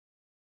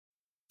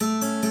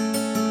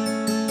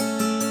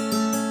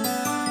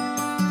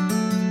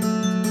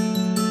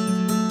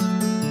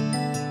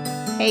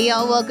Hey,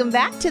 y'all, welcome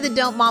back to the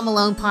Don't Mom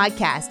Alone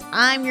podcast.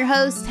 I'm your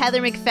host,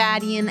 Heather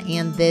McFadden,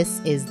 and this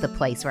is the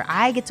place where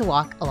I get to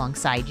walk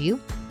alongside you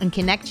and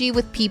connect you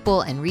with people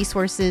and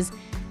resources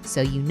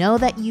so you know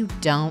that you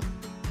don't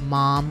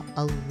mom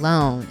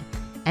alone.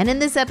 And in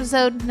this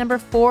episode, number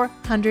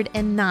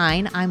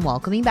 409, I'm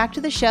welcoming back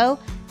to the show,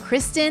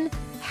 Kristen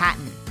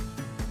Hatton.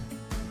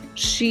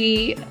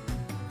 She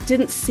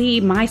didn't see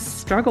my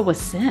struggle with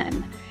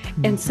sin.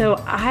 And so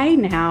I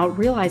now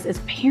realize as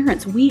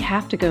parents, we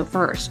have to go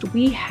first.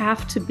 We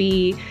have to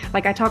be,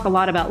 like I talk a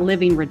lot about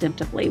living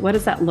redemptively. What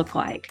does that look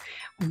like?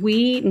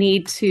 We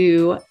need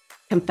to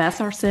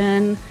confess our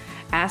sin,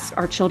 ask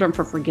our children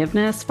for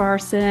forgiveness for our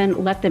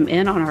sin, let them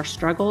in on our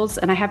struggles.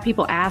 And I have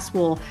people ask,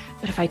 well,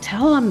 but if I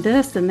tell them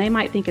this, then they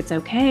might think it's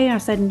okay. And I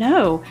said,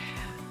 no,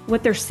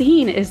 what they're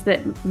seeing is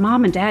that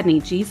mom and dad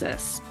need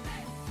Jesus.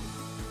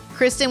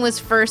 Kristen was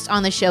first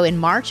on the show in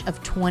March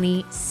of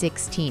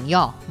 2016.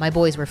 Y'all, my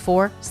boys were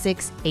 4,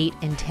 6, 8,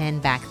 and 10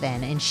 back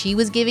then. And she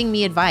was giving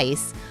me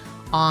advice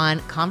on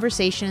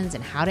conversations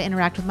and how to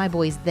interact with my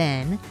boys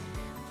then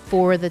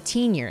for the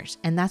teen years.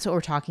 And that's what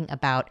we're talking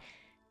about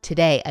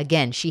today.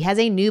 Again, she has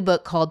a new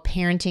book called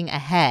Parenting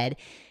Ahead.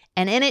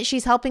 And in it,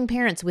 she's helping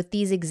parents with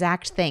these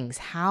exact things.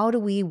 How do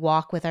we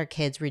walk with our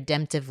kids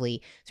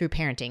redemptively through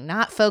parenting?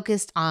 Not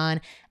focused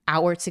on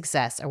outward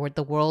success or what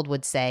the world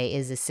would say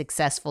is a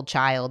successful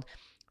child,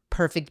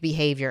 perfect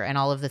behavior, and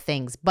all of the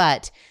things.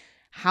 But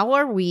how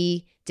are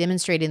we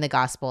demonstrating the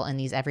gospel in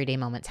these everyday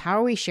moments? How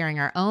are we sharing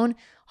our own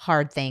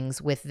hard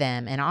things with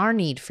them and our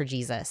need for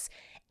Jesus?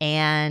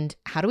 And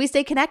how do we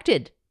stay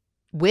connected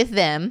with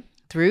them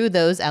through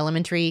those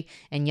elementary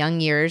and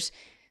young years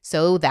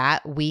so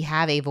that we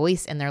have a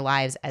voice in their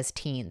lives as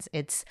teens?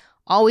 It's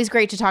always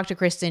great to talk to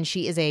Kristen.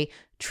 She is a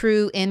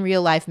true in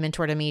real life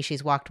mentor to me.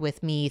 She's walked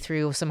with me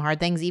through some hard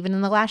things even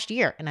in the last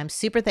year, and I'm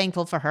super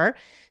thankful for her.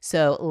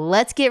 So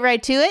let's get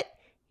right to it.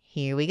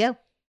 Here we go.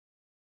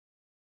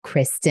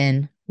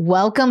 Kristen,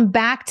 welcome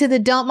back to the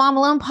Don't Mom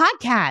Alone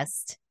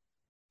podcast.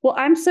 Well,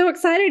 I'm so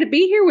excited to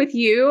be here with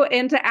you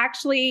and to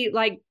actually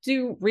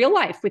do real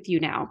life with you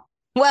now.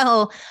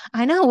 Well,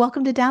 I know.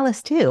 Welcome to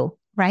Dallas too,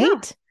 right? Yeah,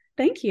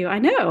 thank you. I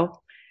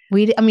know.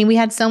 We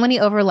had so many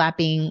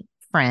overlapping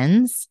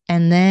friends,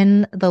 and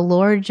then the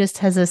Lord just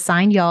has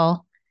assigned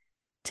y'all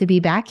to be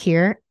back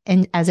here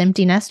and as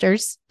empty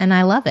nesters, and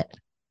I love it.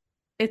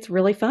 It's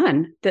really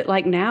fun that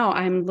now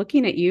I'm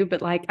looking at you,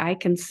 but I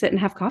can sit and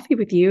have coffee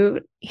with you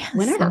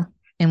whenever.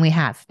 And we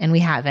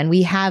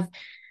have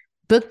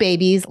book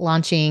babies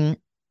launching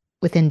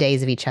within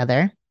days of each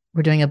other.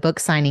 We're doing a book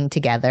signing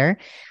together.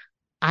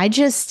 I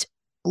just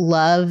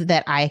love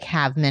that I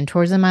have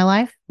mentors in my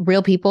life,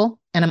 real people,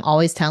 and I'm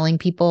always telling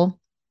people,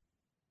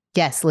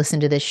 yes, listen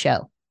to this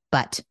show,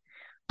 but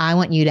I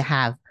want you to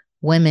have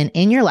women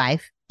in your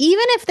life,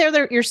 even if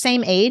they're your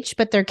same age,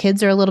 but their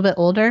kids are a little bit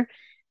older,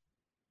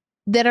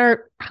 that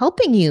are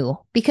helping you,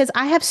 because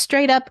I have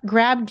straight up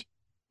grabbed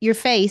your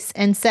face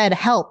and said,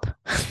 help.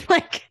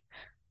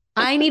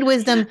 I need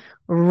wisdom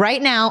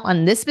right now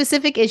on this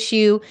specific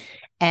issue,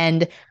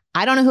 and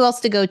I don't know who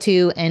else to go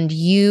to. And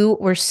you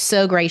were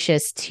so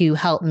gracious to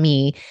help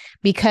me,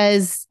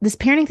 because this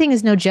parenting thing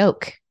is no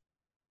joke.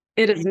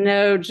 It is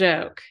no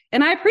joke.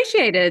 And I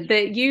appreciated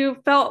that you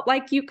felt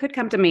like you could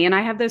come to me. And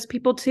I have those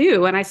people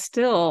too. And I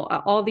still,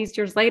 all these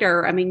years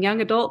later, young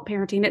adult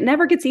parenting, it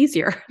never gets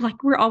easier.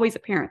 We're always a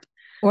parent.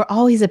 We're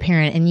always a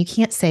parent. And you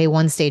can't say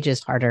one stage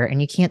is harder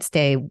and you can't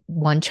say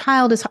one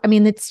child is hard.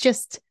 It's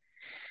just,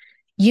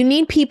 you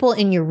need people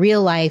in your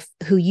real life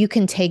who you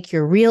can take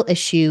your real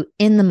issue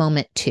in the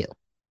moment to.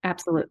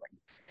 Absolutely.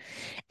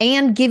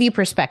 And give you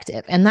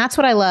perspective. And that's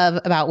what I love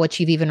about what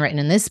you've even written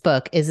in this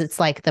book is it's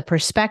like the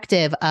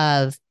perspective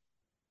of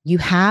you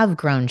have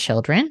grown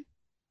children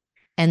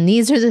and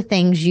these are the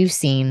things you've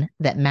seen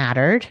that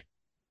mattered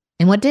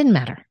and what didn't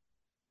matter.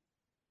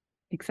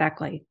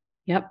 Exactly.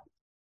 Yep.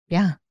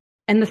 Yeah.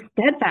 And the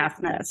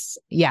steadfastness.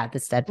 Yeah.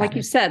 The steadfastness. Like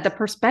you said, the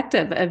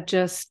perspective of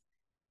just,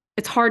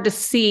 it's hard to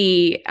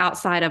see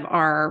outside of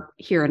our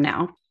here and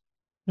now.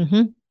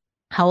 Mm-hmm.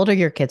 How old are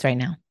your kids right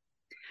now?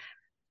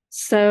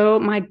 So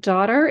my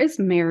daughter is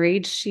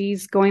married.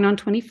 She's going on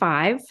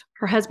 25.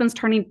 Her husband's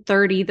turning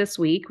 30 this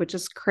week, which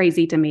is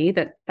crazy to me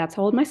that's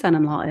how old my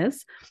son-in-law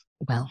is.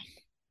 Well,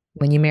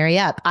 when you marry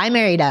up, I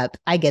married up.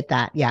 I get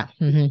that. Yeah.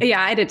 Mm-hmm.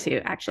 Yeah, I did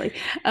too, actually.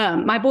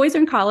 My boys are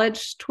in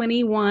college,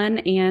 21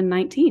 and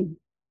 19.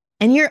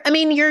 And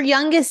your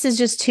youngest is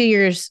just 2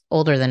 years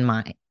older than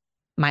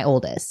my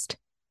oldest.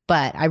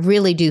 But I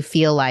really do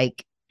feel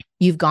like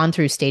you've gone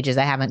through stages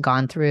I haven't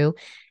gone through.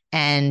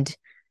 And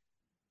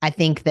I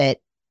think that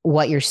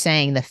what you're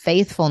saying, the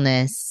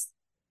faithfulness,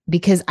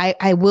 because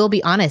I will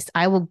be honest,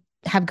 I will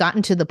have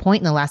gotten to the point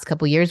in the last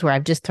couple of years where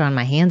I've just thrown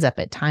my hands up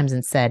at times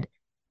and said,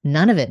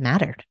 none of it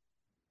mattered.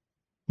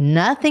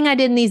 Nothing I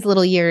did in these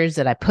little years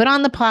that I put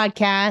on the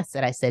podcast,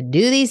 that I said,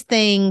 do these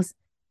things,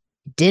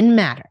 didn't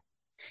matter.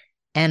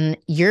 And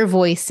your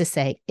voice to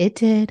say, it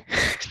did.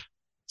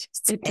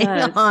 It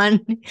does.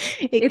 On.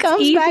 It's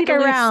comes easy back to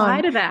around. lose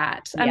sight of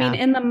that. Yeah.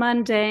 In the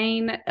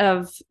mundane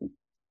of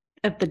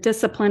of the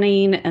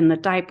disciplining and the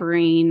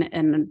diapering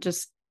and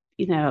just,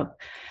 the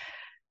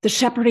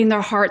shepherding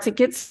their hearts, it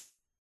gets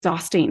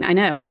exhausting. I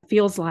know. It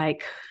feels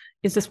like,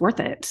 is this worth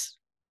it?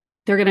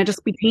 They're going to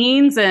just be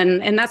teens.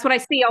 And that's what I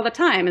see all the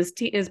time is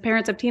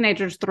parents of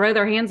teenagers throw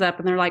their hands up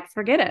and they're like,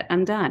 forget it.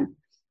 I'm done.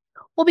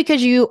 Well,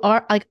 because you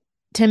are like,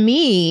 to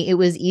me, it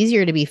was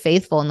easier to be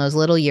faithful in those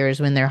little years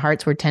when their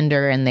hearts were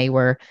tender and they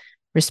were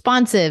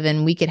responsive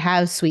and we could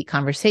have sweet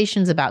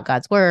conversations about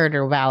God's word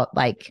or about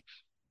like,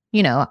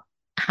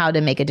 how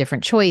to make a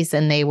different choice.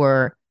 And they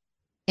were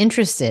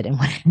interested in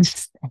what I had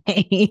to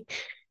say.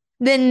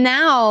 Then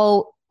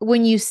now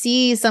when you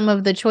see some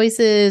of the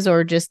choices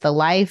or just the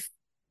life,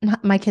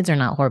 my kids are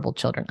not horrible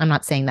children. I'm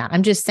not saying that.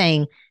 I'm just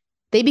saying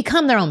they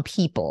become their own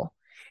people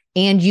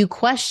and you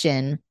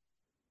question,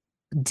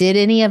 did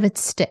any of it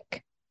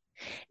stick?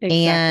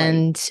 Exactly.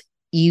 And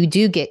you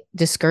do get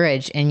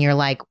discouraged and you're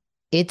like,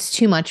 it's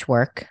too much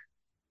work.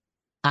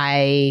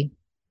 I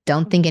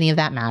don't think any of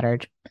that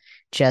mattered.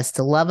 Just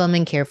to love them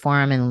and care for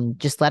them and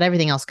just let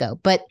everything else go.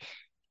 But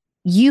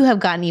you have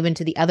gotten even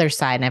to the other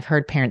side. And I've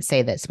heard parents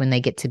say this when they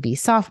get to be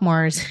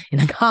sophomores in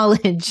a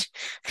college,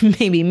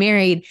 maybe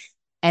married,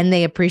 and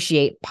they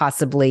appreciate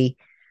possibly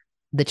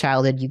the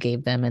childhood you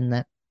gave them and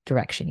the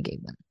direction you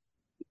gave them.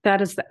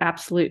 That is the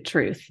absolute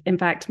truth. In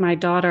fact, my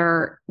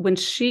daughter, when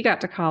she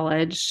got to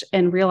college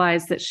and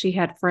realized that she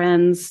had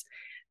friends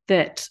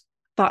that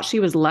thought she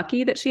was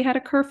lucky that she had a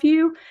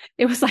curfew,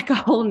 it was like a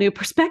whole new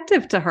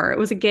perspective to her. It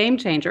was a game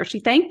changer. She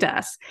thanked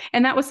us.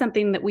 And that was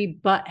something that we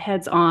butt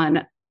heads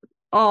on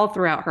all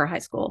throughout her high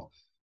school.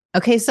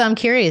 Okay, so I'm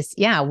curious.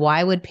 Yeah,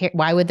 why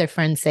would their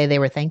friends say they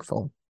were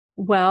thankful?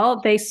 Well,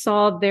 they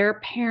saw their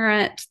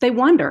parent, they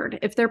wondered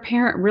if their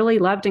parent really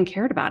loved and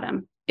cared about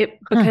him.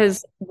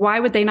 Because why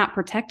would they not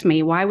protect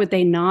me? Why would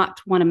they not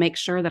want to make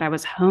sure that I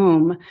was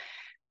home,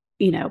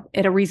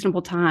 at a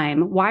reasonable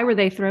time? Why were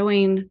they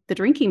throwing the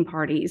drinking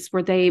parties?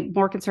 Were they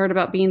more concerned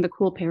about being the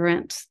cool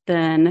parent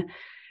than,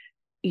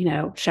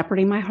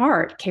 shepherding my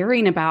heart,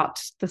 caring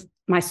about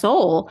my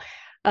soul?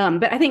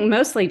 But I think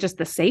mostly just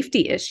the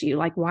safety issue.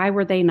 Like, why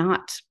were they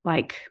not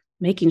like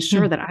making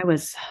sure that I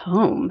was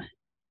home?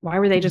 Why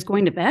were they just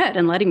going to bed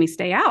and letting me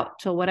stay out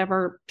till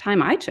whatever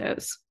time I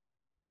chose?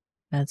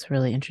 That's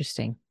really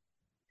interesting.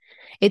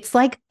 It's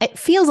like, it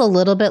feels a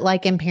little bit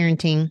like in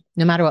parenting,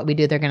 no matter what we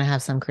do, they're going to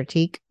have some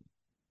critique.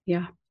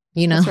 Yeah.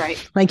 That's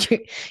right. Like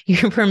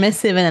you're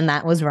permissive and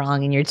that was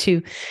wrong and you're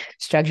too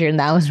structured and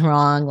that was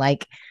wrong.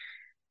 Like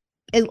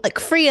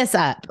free us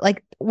up.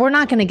 Like we're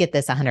not going to get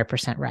this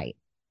 100% right.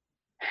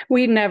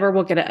 We never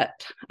will get it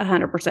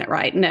 100%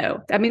 right.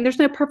 No, I mean, there's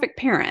no perfect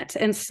parent.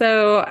 And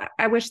so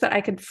I wish that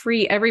I could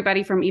free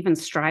everybody from even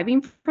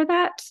striving for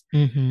that.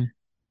 Mm-hmm.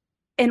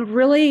 And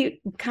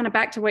really kind of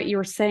back to what you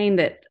were saying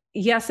that,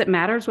 yes, it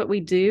matters what we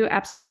do.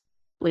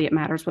 Absolutely. It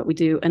matters what we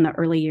do in the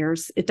early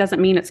years. It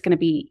doesn't mean it's going to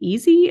be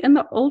easy in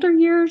the older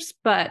years,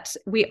 but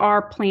we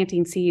are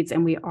planting seeds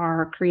and we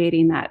are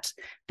creating that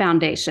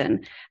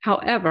foundation.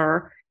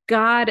 However,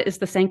 God is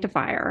the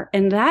sanctifier.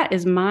 And that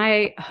is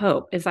my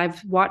hope as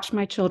I've watched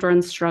my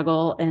children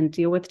struggle and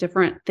deal with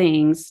different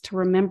things to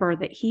remember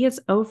that he is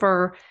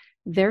over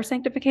their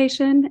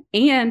sanctification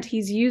and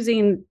he's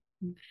using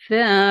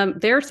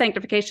their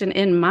sanctification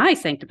in my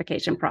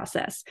sanctification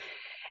process.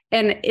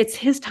 And it's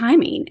his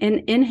timing, and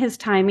in his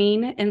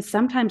timing, and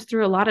sometimes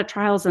through a lot of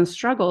trials and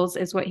struggles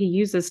is what he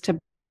uses to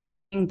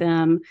bring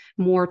them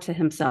more to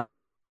himself.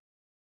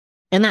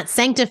 And that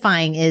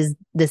sanctifying is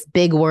this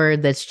big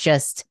word that's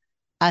just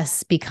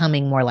us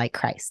becoming more like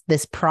Christ,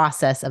 this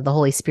process of the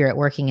Holy Spirit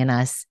working in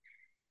us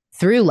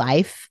through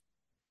life.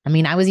 I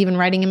mean, I was even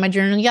writing in my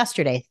journal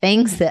yesterday,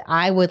 things that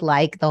I would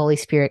like the Holy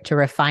Spirit to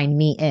refine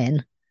me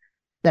in,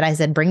 that I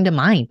said, bring to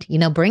mind,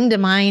 bring to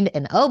mind.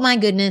 And oh my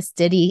goodness,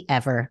 did he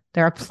ever?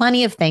 There are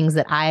plenty of things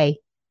that I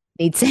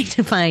need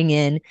sanctifying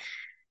in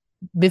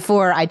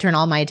before I turn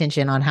all my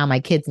attention on how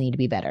my kids need to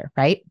be better.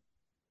 Right.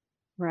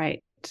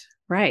 Right.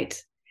 Right.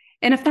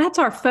 And if that's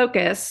our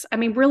focus, I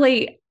mean,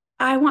 really,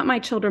 I want my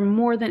children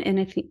more than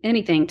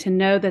anything to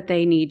know that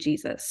they need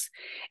Jesus.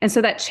 And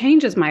so that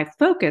changes my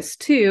focus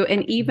too.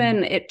 And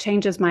even it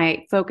changes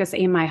my focus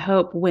and my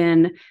hope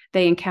when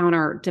they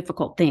encounter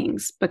difficult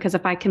things. Because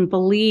if I can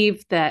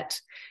believe that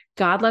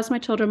God loves my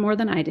children more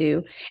than I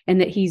do,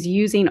 and that he's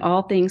using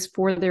all things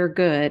for their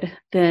good,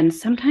 then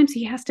sometimes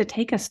he has to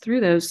take us through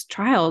those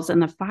trials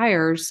and the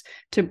fires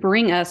to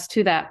bring us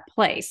to that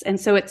place. And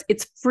so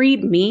it's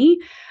freed me.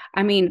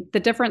 I mean, the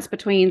difference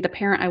between the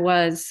parent I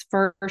was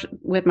first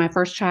with my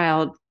first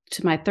child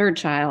to my third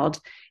child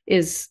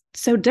is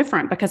so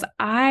different because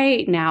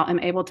I now am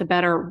able to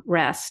better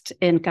rest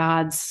in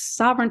God's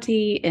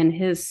sovereignty and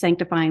his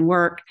sanctifying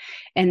work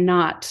and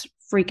not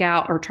freak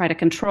out or try to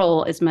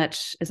control as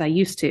much as I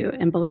used to.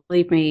 And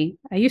believe me,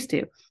 I used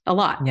to a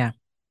lot. Yeah.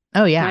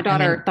 Oh, yeah. My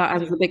daughter thought I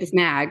was the biggest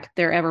nag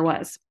there ever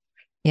was.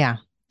 Yeah.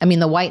 I mean,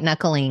 the white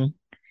knuckling,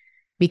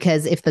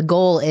 because if the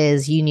goal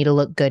is you need to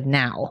look good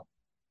now,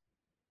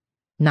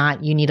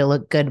 not you need to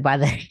look good by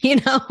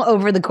the,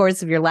 over the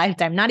course of your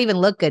lifetime, not even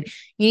look good.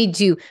 You need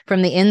to,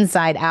 from the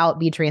inside out,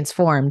 be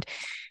transformed.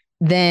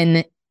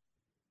 Then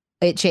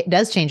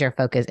does change our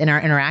focus in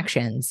our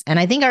interactions. And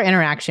I think our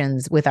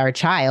interactions with our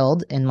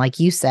child, and like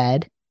you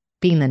said,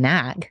 being the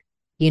nag,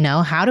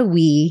 how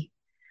do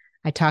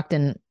I talked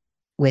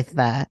with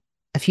a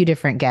few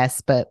different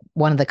guests, but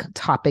one of the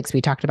topics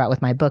we talked about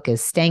with my book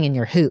is staying in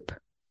your hoop.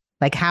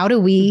 Like, how do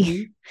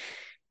we,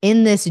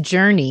 in this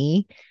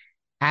journey,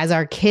 as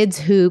our kids'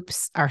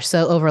 hoops are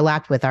so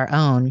overlapped with our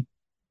own,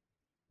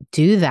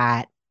 do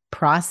that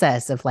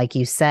process of, like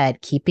you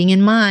said, keeping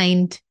in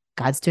mind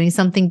God's doing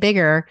something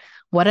bigger.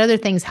 What other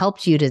things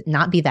helped you to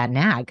not be that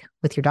nag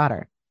with your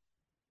daughter?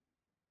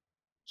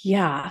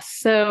 Yeah.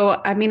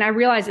 So, I mean, I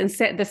realized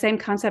the same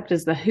concept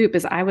as the hoop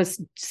is I was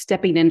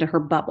stepping into her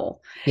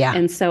bubble. Yeah.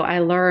 And so I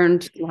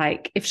learned,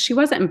 like, if she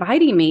wasn't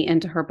inviting me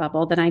into her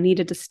bubble, then I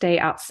needed to stay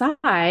outside.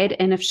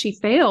 And if she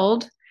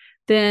failed,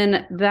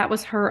 then that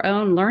was her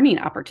own learning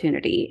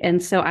opportunity.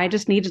 And so I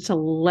just needed to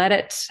let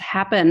it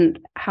happen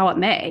how it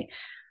may.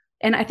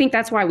 And I think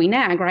that's why we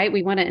nag, right?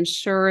 We want to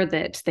ensure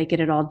that they get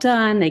it all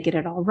done, they get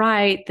it all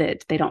right,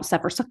 that they don't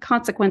suffer some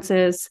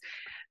consequences.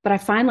 But I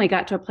finally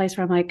got to a place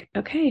where I'm like,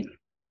 okay,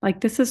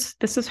 like this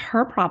is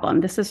her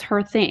problem. This is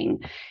her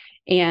thing.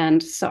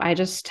 And so I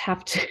just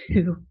have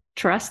to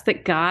trust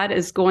that God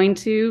is going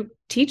to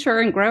teach her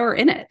and grow her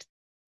in it.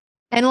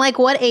 And like,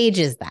 what age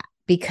is that?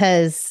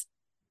 Because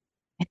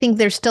I think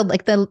there's still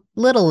like the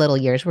little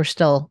years, we're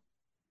still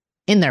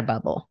in their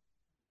bubble.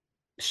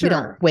 Sure. We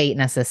don't wait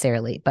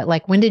necessarily, but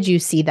like, when did you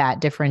see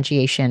that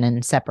differentiation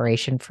and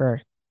separation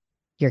for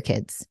your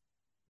kids?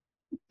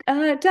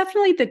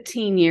 Definitely the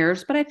teen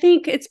years, but I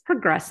think it's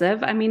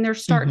progressive. I mean, there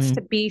starts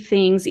to be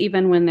things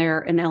even when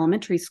they're in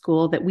elementary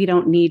school that we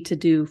don't need to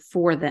do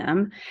for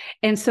them.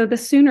 And so the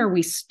sooner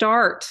we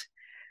start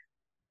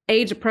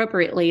age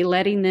appropriately,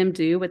 letting them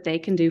do what they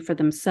can do for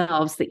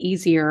themselves, the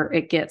easier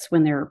it gets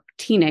when they're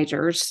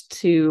teenagers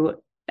to,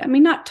 I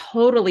mean, not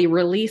totally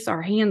release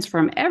our hands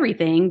from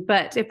everything,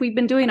 but if we've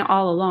been doing it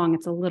all along,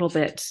 it's a little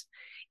bit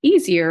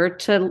easier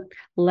to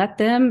let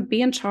them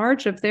be in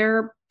charge of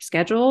their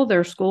schedule,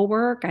 their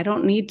schoolwork. I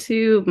don't need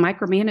to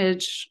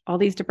micromanage all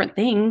these different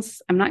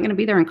things. I'm not going to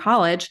be there in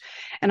college.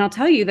 And I'll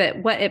tell you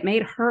that what it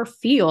made her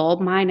feel,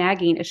 my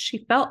nagging, is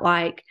she felt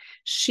like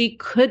she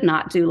could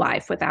not do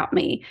life without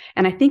me.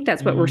 And I think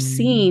that's what we're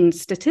seeing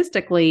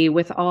statistically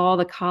with all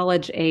the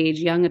college age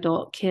young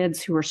adult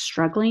kids who are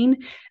struggling.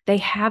 They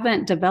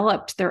haven't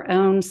developed their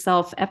own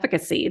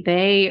self-efficacy.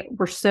 They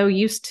were so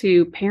used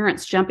to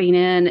parents jumping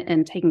in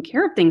and taking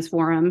care of things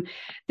for them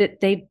that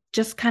they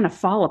just kind of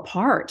fall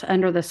apart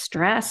under the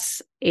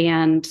stress,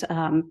 and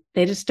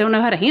they just don't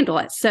know how to handle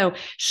it. So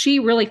she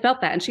really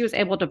felt that, and she was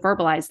able to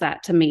verbalize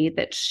that to me,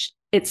 that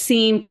it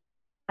seemed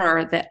to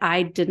her that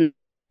I didn't,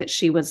 that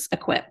she was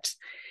equipped.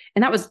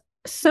 And that was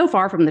so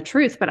far from the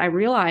truth, but I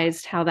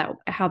realized how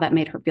that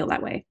made her feel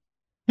that way.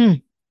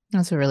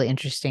 That's a really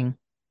interesting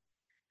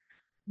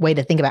way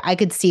to think about it. I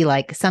could see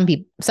like some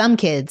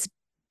kids,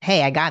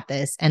 hey, I got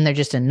this, and they're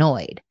just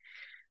annoyed.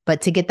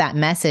 But to get that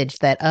message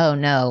that, oh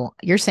no,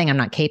 you're saying I'm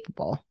not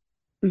capable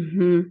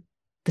to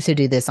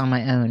do this on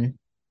my own,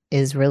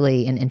 is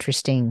really an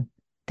interesting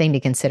thing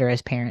to consider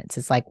as parents.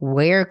 It's like,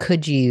 where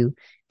could you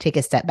take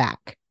a step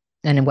back?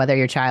 And whether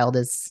your child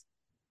is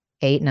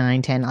 8,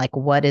 9, 10, like,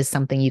 what is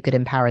something you could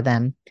empower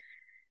them?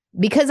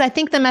 Because I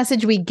think the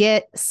message we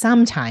get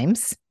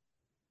sometimes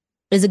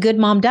is a good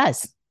mom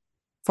does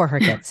for her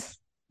kids.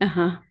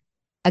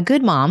 A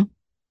good mom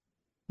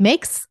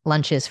makes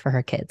lunches for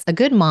her kids. A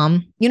good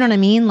mom, you know what I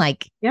mean?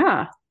 Like,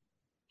 yeah.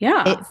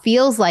 It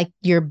feels like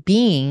you're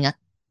being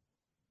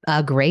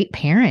a great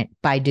parent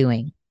by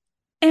doing.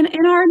 And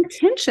our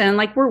intention,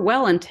 like, we're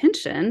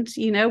well-intentioned,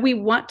 we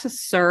want to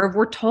serve.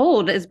 We're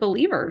told as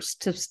believers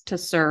to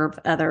serve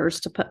others,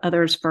 to put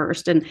others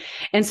first. And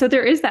so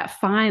there is that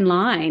fine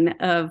line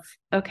of,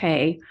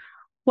 okay,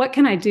 what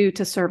can I do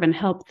to serve and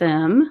help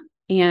them?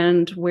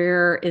 And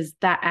where is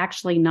that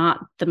actually not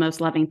the most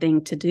loving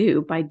thing to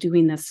do by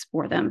doing this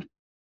for them?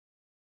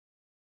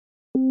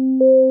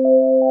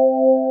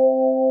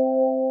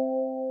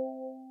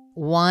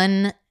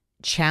 One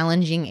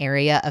challenging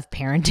area of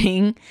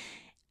parenting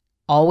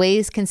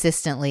always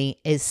consistently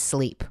is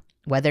sleep.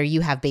 Whether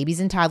you have babies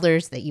and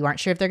toddlers that you aren't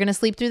sure if they're going to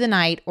sleep through the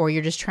night, or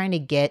you're just trying to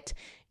get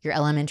your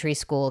elementary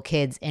school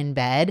kids in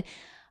bed,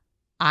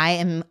 I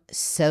am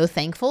so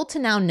thankful to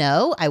now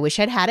know. I wish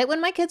I'd had it when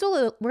my kids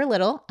were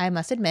little, I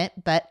must admit,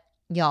 but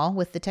y'all,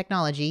 with the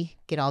technology,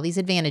 get all these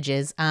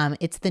advantages.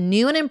 It's the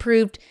new and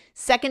improved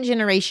 2nd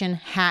generation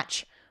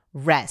Hatch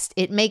Rest.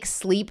 It makes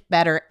sleep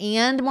better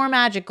and more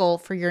magical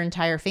for your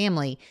entire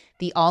family.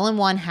 The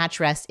all-in-one Hatch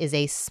Rest is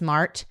a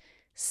smart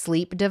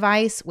sleep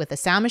device with a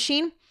sound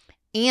machine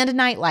and a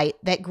nightlight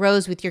that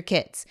grows with your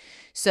kids.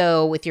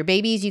 So with your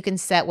babies, you can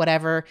set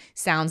whatever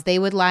sounds they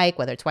would like,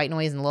 whether it's white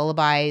noise and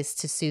lullabies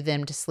to soothe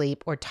them to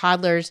sleep, or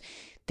toddlers.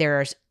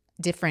 There's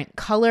different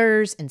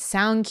colors and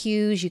sound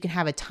cues. You can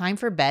have a time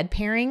for bed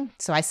pairing.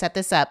 So I set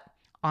this up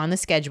on the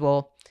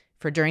schedule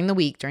for during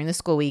the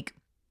school week,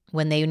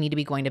 when they need to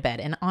be going to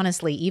bed. And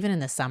honestly, even in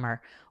the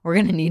summer, we're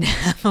going to need to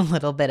have a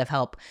little bit of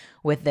help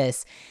with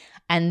this.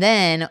 And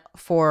then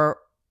for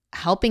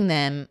helping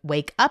them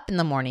wake up in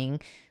the morning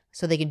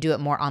so they can do it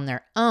more on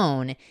their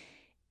own.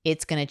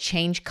 It's going to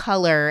change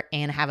color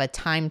and have a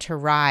time to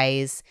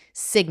rise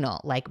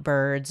signal like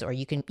birds, or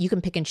you can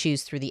pick and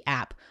choose through the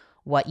app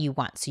what you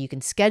want. So you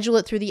can schedule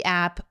it through the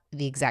app,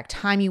 the exact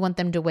time you want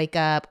them to wake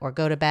up or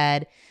go to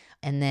bed,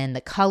 and then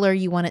the color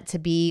you want it to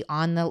be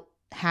on the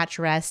hatch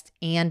rest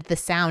and the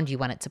sound you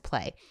want it to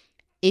play.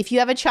 If you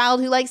have a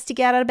child who likes to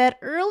get out of bed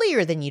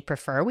earlier than you'd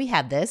prefer, we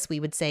had this. We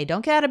would say,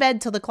 don't get out of bed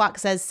until the clock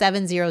says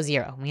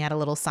 7:00. We had a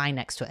little sign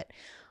next to it.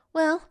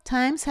 Well,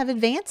 times have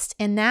advanced,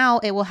 and now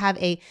it will have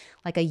a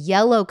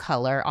yellow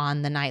color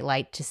on the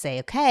nightlight to say,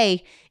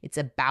 okay, it's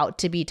about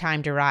to be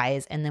time to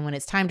rise. And then when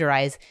it's time to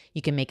rise,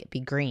 you can make it be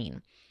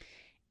green.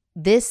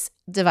 This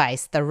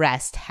device, the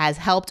Rest, has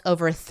helped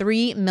over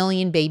 3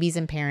 million babies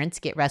and parents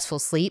get restful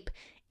sleep.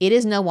 It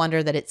is no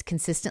wonder that it's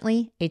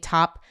consistently a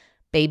top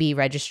baby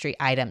registry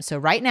item. So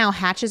right now,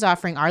 Hatch is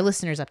offering our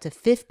listeners up to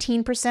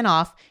 15%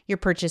 off your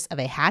purchase of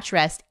a Hatch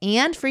Rest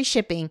and free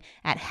shipping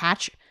at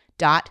hatch.co/DMA.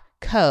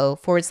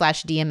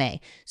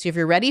 So if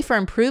you're ready for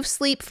improved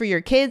sleep for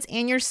your kids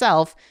and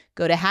yourself,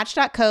 go to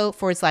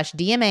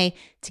hatch.co/DMA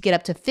to get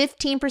up to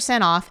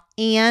 15% off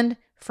and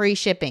free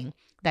shipping.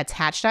 That's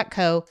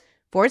hatch.co/DMA.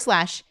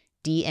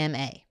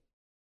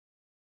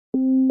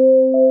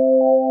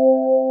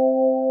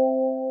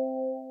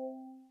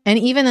 And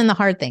even in the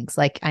hard things,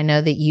 like I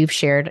know that you've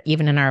shared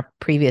even in our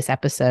previous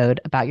episode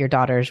about your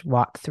daughter's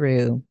walk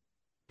through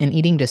an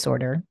eating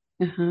disorder.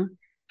 Uh-huh.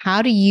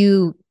 How do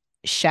you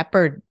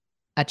shepherd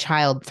a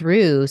child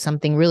through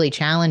something really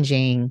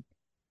challenging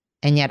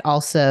and yet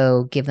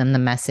also give them the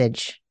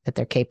message that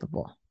they're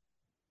capable?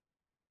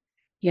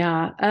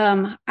 Yeah,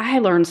 I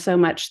learned so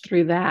much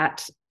through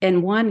that.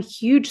 And one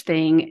huge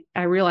thing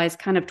I realized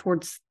kind of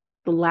towards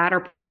the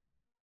latter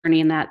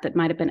journey in that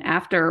might have been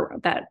after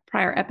that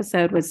prior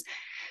episode was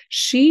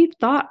she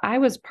thought I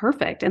was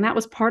perfect. And that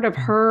was part of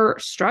her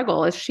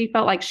struggle, is she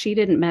felt like she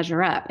didn't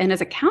measure up. And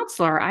as a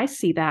counselor, I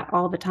see that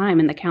all the time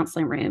in the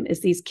counseling room,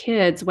 is these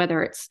kids,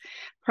 whether it's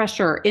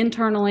pressure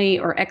internally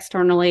or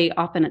externally,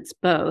 often it's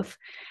both.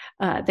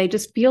 They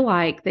just feel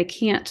like they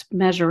can't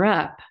measure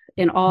up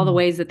in all the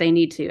ways that they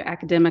need to,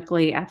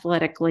 academically,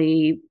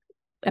 athletically,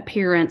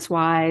 appearance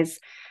wise.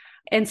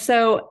 And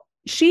so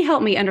she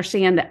helped me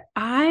understand that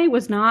I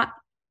was not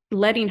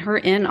letting her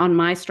in on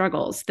my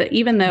struggles, that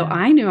even though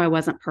I knew I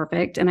wasn't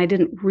perfect and I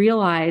didn't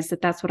realize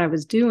that that's what I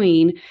was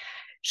doing,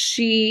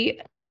 she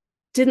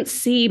didn't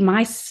see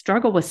my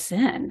struggle with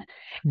sin.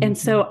 And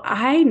so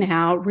I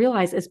now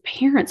realize as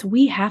parents,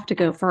 we have to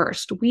go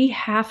first. We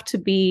have to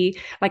be,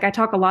 like I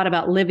talk a lot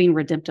about living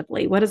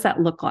redemptively. What does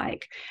that look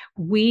like?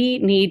 We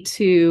need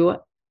to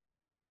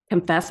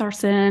confess our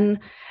sin,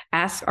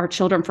 ask our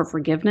children for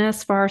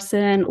forgiveness for our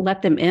sin,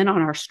 let them in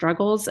on our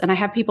struggles. And I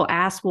have people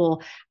ask,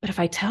 well, but if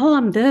I tell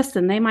them this,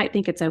 then they might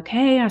think it's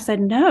okay. And I said,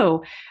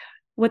 no,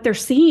 what they're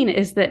seeing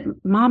is that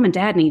mom and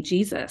dad need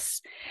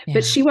Jesus. Yeah.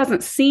 But she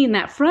wasn't seeing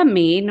that from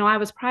me. No, I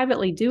was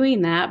privately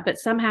doing that, but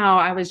somehow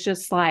I was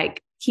just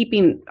like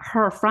keeping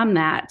her from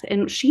that.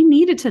 And she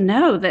needed to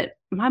know that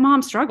my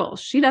mom struggles.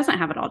 She doesn't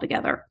have it all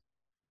together.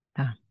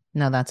 Oh,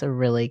 no, that's a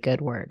really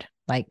good word.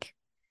 Like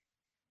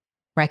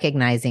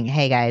recognizing,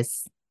 hey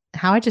guys,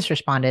 how I just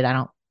responded,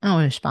 I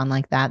don't respond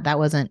like that. That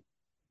wasn't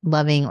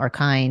loving or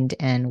kind.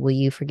 And will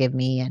you forgive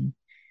me? And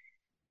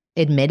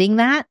admitting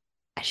that,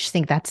 I just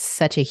think that's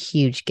such a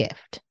huge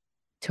gift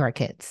to our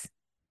kids.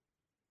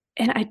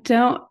 And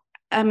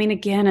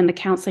again, in the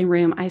counseling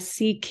room, I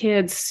see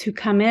kids who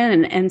come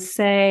in and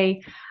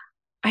say,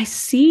 I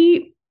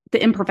see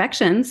the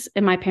imperfections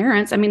in my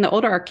parents. I mean, the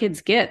older our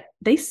kids get,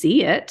 they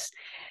see it.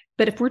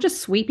 But if we're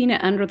just sweeping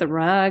it under the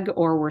rug,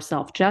 or we're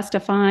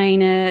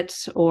self-justifying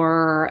it,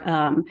 or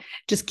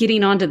just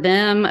getting onto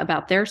them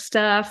about their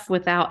stuff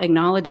without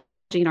acknowledging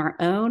our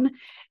own,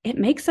 it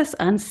makes us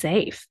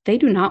unsafe. They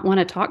do not want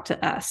to talk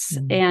to us.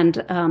 And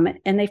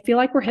they feel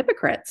like we're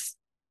hypocrites,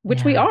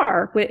 which we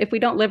are if we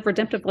don't live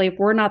redemptively, if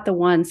we're not the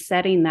ones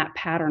setting that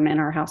pattern in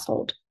our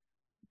household.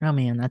 Oh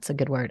man, that's a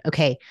good word.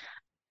 Okay.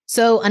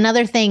 So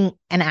another thing,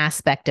 an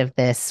aspect of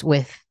this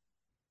with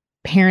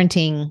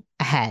parenting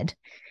ahead,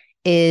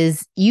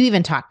 is you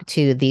even talk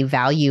to the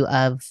value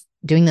of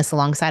doing this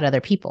alongside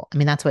other people. I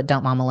mean, that's what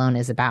Don't Mom Alone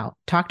is about.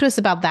 Talk to us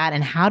about that,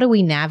 and how do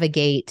we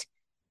navigate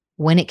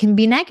when it can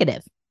be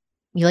negative?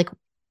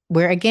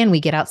 Where again, we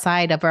get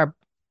outside of our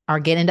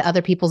get into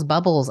other people's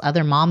bubbles,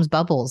 other moms'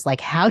 bubbles.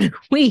 Like, how do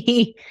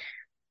we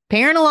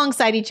parent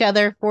alongside each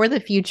other for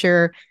the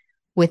future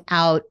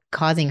without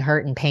causing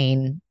hurt and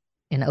pain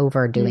and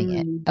overdoing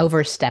it,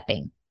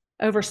 overstepping?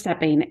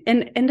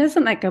 And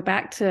doesn't that go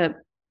back to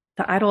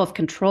the idol of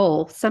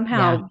control?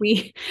 Somehow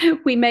we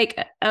make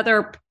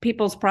other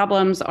people's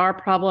problems our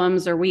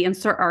problems, or we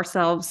insert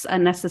ourselves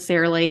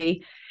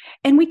unnecessarily.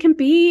 And we can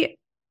be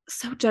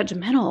so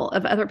judgmental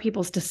of other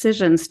people's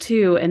decisions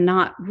too, and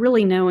not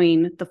really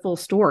knowing the full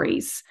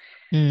stories.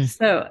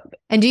 So,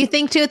 and do you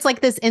think too, it's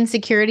like this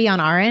insecurity on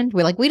our end?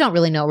 We're like, we don't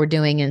really know what we're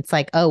doing. And it's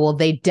like, oh, well,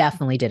 they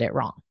definitely did it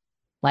wrong.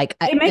 Like,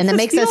 It and makes it us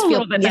makes feel us a feel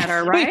little bit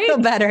better, we right? feel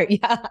better.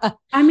 Yeah.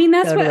 I mean,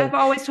 that's what Totally. I've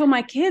always told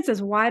my kids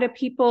is why do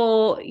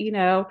people,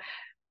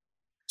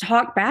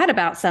 talk bad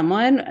about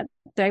someone?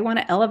 They want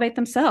to elevate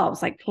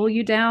themselves, like pull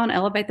you down,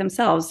 elevate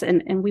themselves.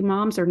 And we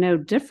moms are no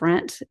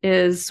different.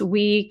 Is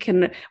we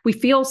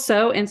feel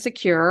so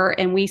insecure,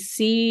 and we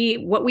see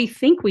what we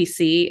think we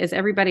see is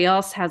everybody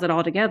else has it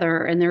all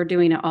together and they're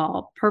doing it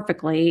all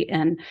perfectly.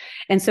 And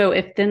so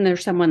if then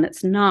there's someone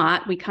that's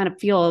not, we kind of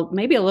feel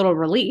maybe a little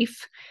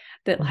relief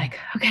that like,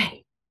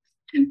 okay,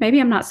 maybe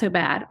I'm not so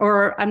bad,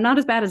 or I'm not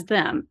as bad as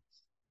them.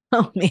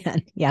 Oh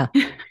man. Yeah.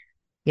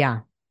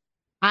 Yeah.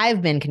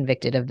 I've been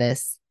convicted of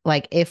this.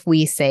 Like if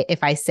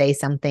I say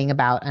something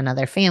about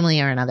another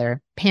family or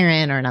another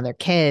parent or another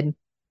kid,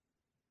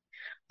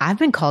 I've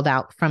been called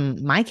out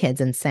from my kids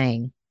and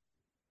saying,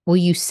 well,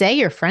 you say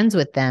you're friends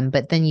with them,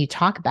 but then you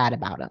talk bad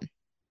about them.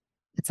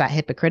 It's that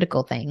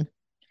hypocritical thing.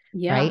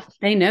 Yeah, right?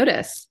 they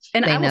notice.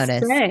 And They I will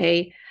notice.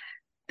 say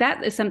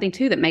that is something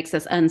too that makes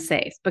us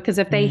unsafe, because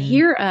if they Mm.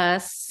 hear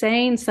us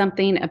saying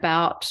something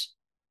about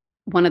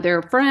one of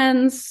their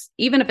friends,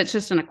 even if it's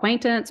just an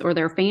acquaintance or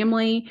their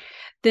family,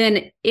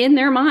 then in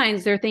their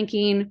minds, they're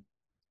thinking,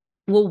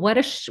 well,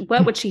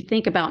 what would she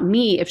think about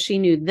me if she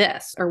knew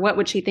this? Or what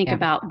would she think Yeah.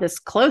 about this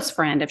close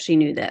friend if she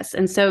knew this?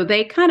 And so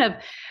they kind of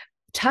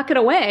tuck it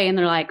away and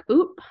they're like,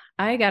 oop,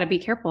 I got to be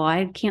careful.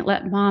 I can't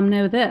let mom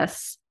know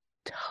this.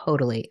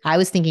 Totally. I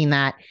was thinking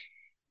that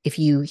if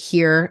you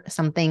hear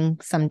something,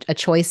 a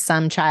choice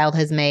some child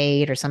has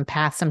made or some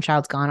path some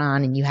child's gone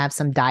on, and you have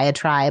some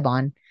diatribe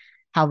on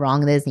how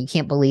wrong it is and you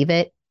can't believe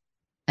it,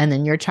 and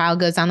then your child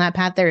goes down that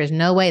path, there is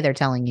no way they're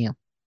telling you.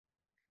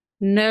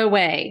 No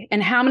way.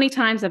 And how many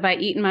times have I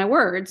eaten my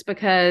words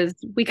because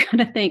we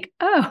kind of think,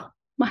 oh,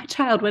 my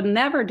child would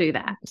never do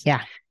that.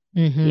 Yeah.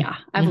 Mm-hmm. Yeah,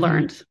 I've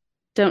learned.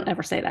 Don't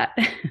ever say that.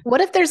 What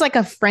if there's like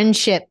a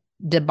friendship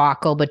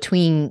debacle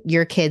between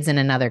your kids and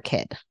another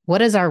kid?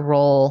 What is our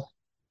role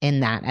in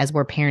that as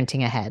we're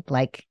parenting ahead?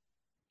 Like,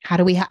 how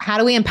do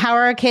we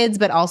empower our kids,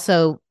 but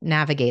also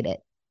navigate it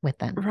with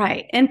them?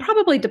 Right. And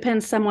probably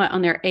depends somewhat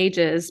on their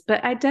ages,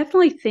 but I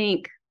definitely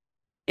think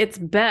it's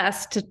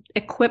best to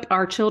equip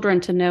our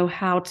children to know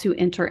how to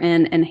enter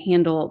in and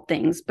handle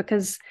things,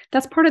 because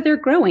that's part of their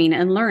growing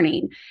and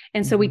learning.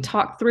 And so we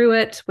talk through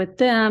it with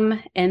them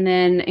and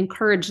then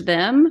encourage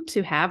them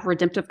to have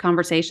redemptive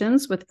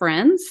conversations with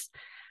friends.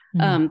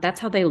 That's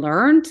how they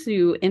learn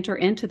to enter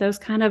into those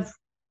kind of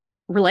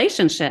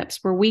relationships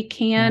where we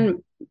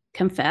can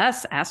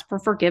confess, ask for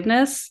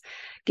forgiveness,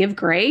 give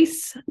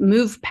grace,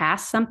 move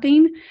past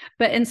something.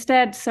 But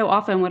instead, so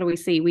often, what do we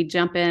see? We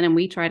jump in and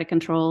we try to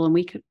control, and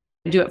we could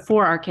do it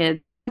for our kids.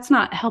 That's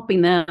not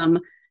helping them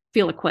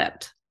feel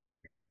equipped.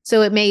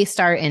 So it may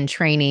start in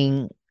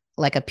training,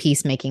 like a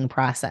peacemaking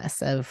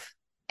process of,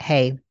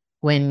 hey,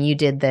 when you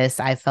did this,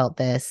 I felt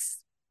this,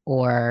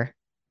 or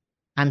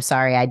I'm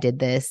sorry I did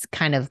this,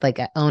 kind of like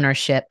an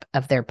ownership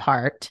of their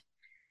part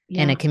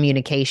and a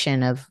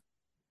communication of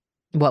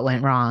what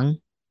went wrong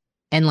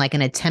and like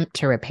an attempt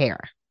to repair.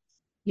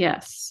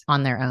 Yes.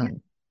 On their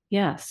own.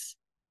 Yes.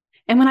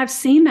 And when I've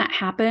seen that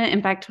happen,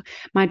 in fact,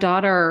 my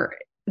daughter,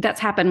 that's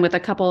happened with a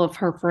couple of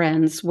her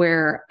friends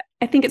where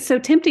I think it's so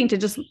tempting to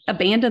just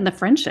abandon the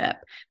friendship,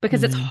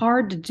 because it's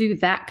hard to do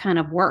that kind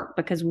of work,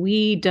 because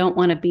we don't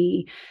want to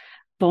be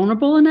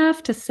vulnerable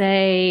enough to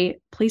say,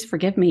 please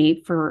forgive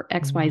me for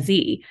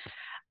XYZ.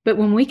 But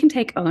when we can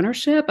take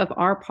ownership of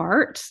our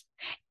part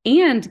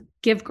and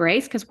give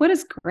grace, because what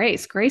is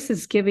grace? Grace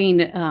is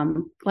giving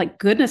like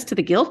goodness to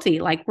the guilty,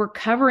 like we're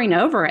covering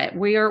over it.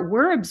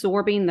 We're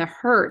absorbing the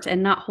hurt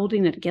and not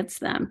holding it against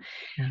them.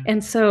 Yeah.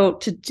 And so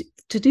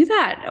to do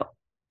that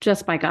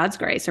just by God's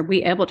grace, are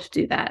we able to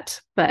do that?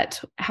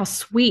 But how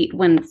sweet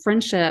when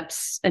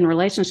friendships and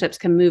relationships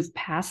can move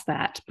past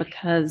that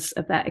because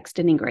of that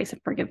extending grace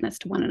and forgiveness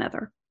to one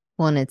another.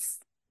 Well, and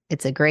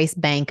it's a grace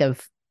bank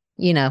of,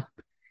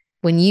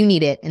 when you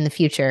need it in the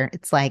future,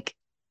 it's like,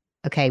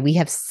 okay, we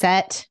have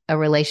set a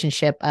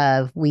relationship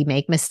of we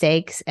make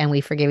mistakes and we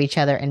forgive each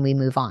other and we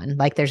move on.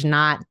 Like there's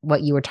not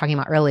what you were talking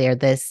about earlier,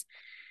 this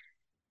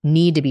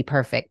need to be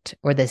perfect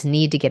or this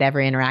need to get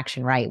every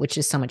interaction right, which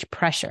is so much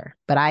pressure.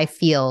 But I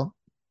feel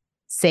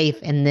safe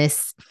in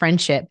this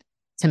friendship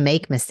to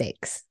make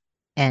mistakes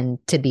and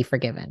to be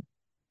forgiven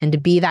and to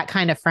be that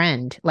kind of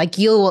friend. Like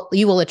you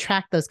will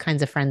attract those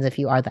kinds of friends if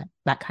you are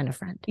that kind of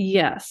friend.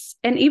 Yes.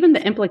 And even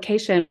the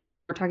implication,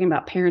 we're talking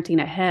about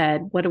parenting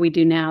ahead. What do we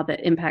do now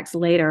that impacts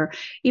later?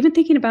 Even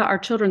thinking about our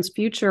children's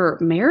future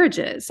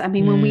marriages. I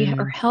mean, when we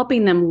are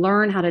helping them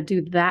learn how to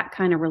do that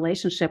kind of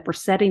relationship, we're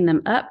setting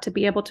them up to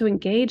be able to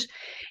engage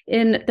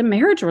in the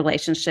marriage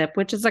relationship,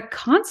 which is a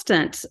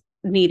constant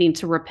needing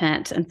to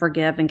repent and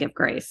forgive and give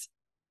grace.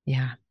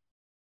 Yeah.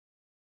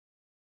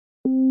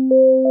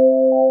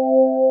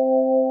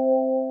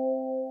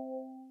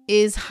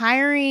 Is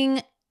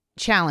hiring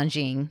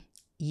challenging?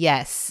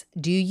 Yes.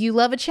 Do you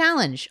love a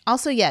challenge?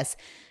 Also, yes.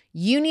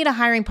 You need a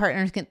hiring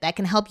partner that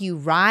can help you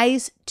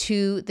rise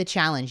to the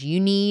challenge. You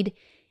need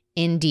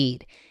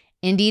Indeed.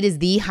 Indeed is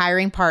the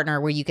hiring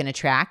partner where you can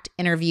attract,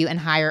 interview, and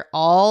hire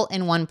all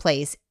in one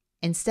place.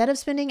 Instead of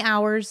spending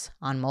hours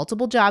on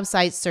multiple job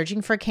sites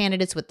searching for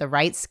candidates with the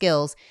right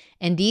skills,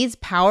 Indeed's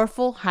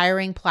powerful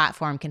hiring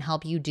platform can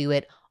help you do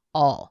it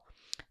all.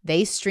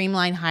 They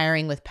streamline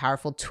hiring with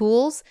powerful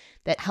tools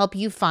that help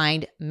you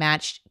find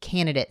matched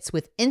candidates.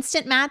 With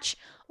Instant Match,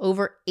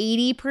 over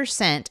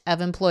 80%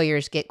 of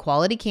employers get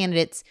quality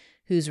candidates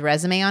whose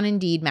resume on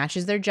Indeed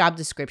matches their job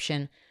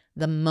description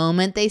the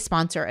moment they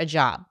sponsor a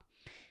job.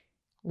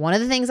 One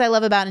of the things I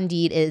love about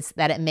Indeed is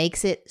that it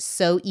makes it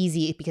so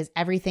easy because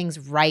everything's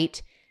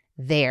right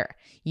there.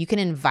 You can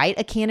invite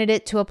a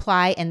candidate to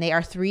apply, and they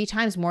are 3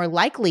 times more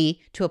likely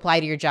to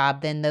apply to your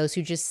job than those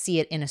who just see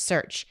it in a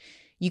search.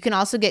 You can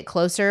also get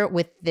closer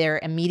with their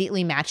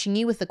immediately matching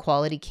you with the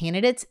quality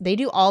candidates. They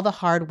do all the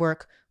hard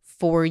work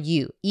for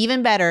you.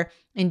 Even better,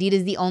 Indeed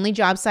is the only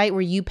job site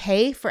where you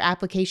pay for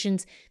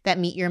applications that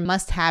meet your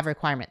must-have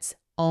requirements.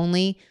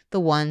 Only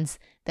the ones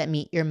that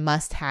meet your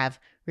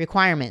must-have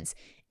requirements.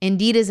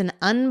 Indeed is an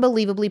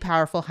unbelievably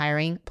powerful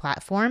hiring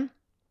platform,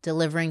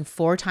 delivering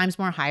 4 times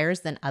more hires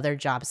than other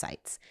job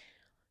sites.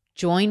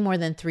 Join more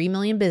than 3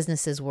 million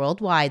businesses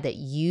worldwide that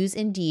use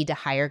Indeed to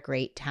hire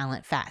great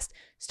talent fast.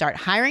 Start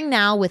hiring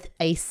now with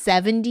a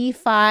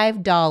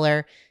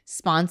 $75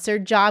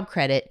 sponsored job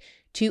credit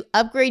to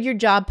upgrade your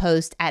job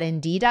post at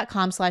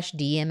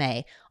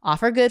Indeed.com/DMA.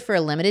 Offer good for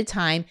a limited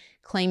time.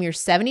 Claim your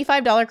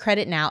 $75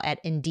 credit now at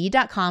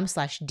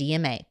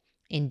Indeed.com/DMA.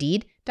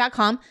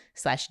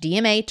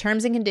 Indeed.com/DMA.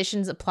 Terms and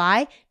conditions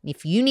apply.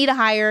 If you need a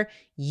hire,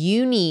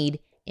 you need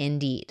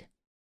Indeed.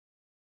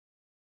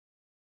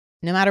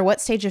 No matter what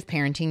stage of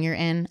parenting you're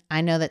in,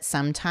 I know that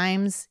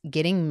sometimes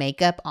getting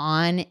makeup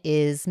on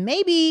is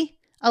maybe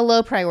a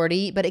low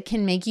priority, but it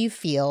can make you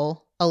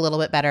feel a little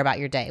bit better about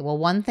your day. Well,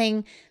 one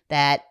thing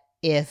that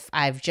if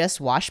I've just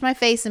washed my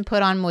face and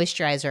put on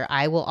moisturizer,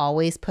 I will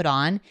always put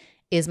on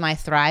is my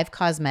Thrive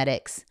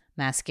Cosmetics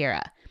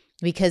mascara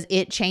because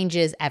it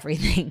changes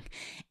everything.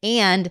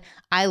 And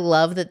I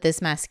love that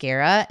this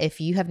mascara, if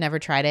you have never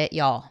tried it,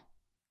 y'all,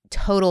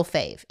 total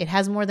fave. It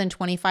has more than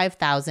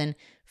 25,000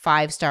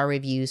 5-star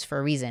reviews for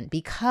a reason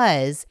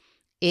because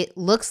it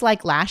looks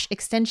like lash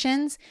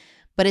extensions,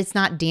 but it's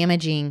not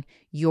damaging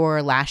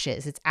your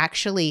lashes. It's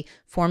actually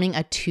forming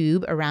a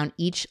tube around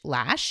each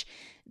lash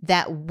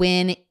that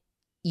when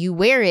you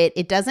wear it,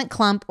 it doesn't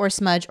clump or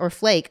smudge or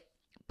flake,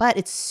 but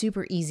it's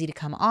super easy to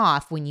come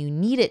off when you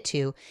need it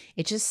to.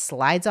 It just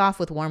slides off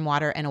with warm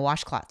water and a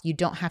washcloth. You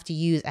don't have to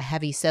use a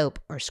heavy soap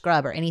or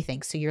scrub or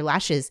anything, so your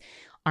lashes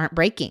aren't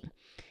breaking.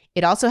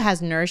 It also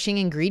has nourishing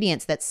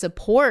ingredients that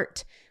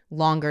support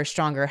longer,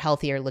 stronger,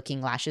 healthier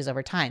looking lashes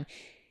over time.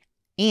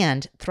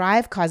 And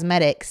Thrive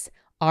Cosmetics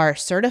are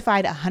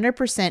certified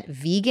 100%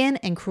 vegan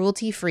and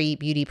cruelty-free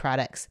beauty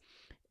products.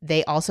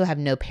 They also have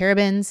no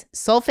parabens,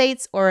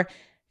 sulfates, or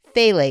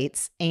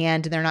phthalates,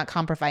 and they're not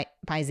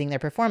compromising their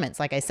performance.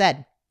 Like I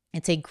said,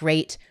 it's a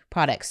great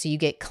product. So you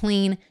get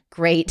clean,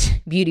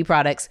 great beauty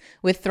products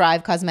with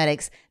Thrive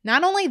Cosmetics.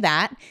 Not only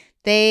that,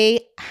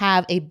 they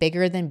have a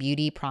bigger than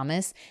beauty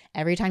promise.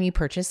 Every time you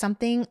purchase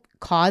something,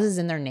 cause is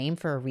in their name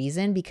for a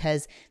reason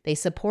because they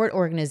support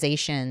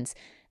organizations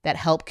that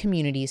help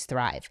communities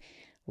thrive,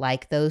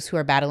 like those who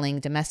are battling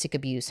domestic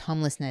abuse,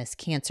 homelessness,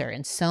 cancer,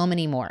 and so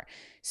many more.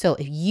 So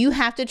if you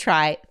have to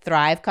try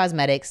Thrive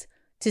Cosmetics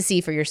to see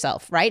for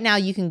yourself, right now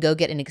you can go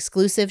get an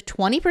exclusive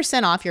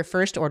 20% off your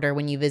first order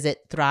when you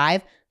visit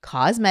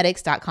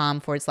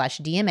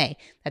thrivecosmetics.com/DMA.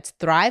 That's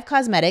Thrive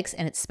Cosmetics,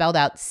 and it's spelled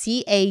out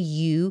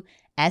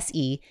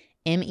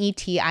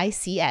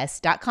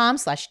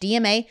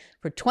CAUSEMETICS.com/DMA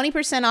for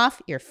 20%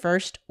 off your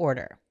first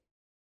order.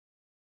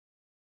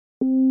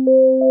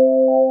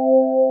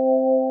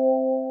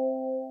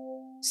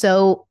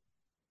 So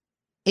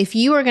if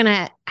you are going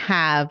to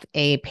have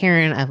a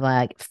parent of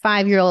like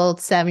 5-year-old,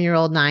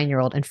 7-year-old,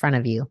 9-year-old in front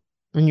of you,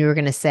 and you were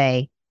going to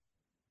say,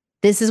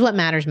 this is what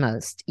matters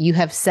most. You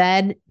have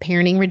said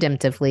parenting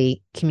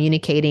redemptively,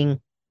 communicating,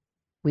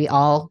 we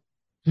all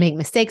make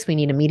mistakes. We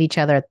need to meet each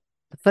other at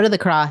the foot of the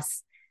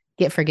cross,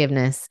 get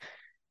forgiveness.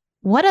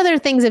 What other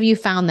things have you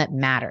found that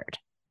mattered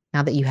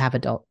now that you have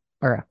adult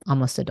or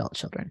almost adult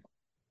children?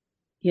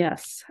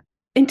 Yes.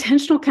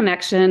 Intentional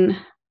connection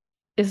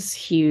is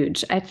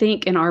huge. I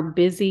think in our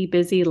busy,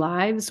 busy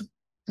lives,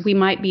 we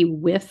might be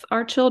with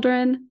our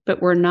children,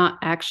 but we're not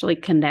actually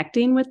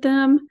connecting with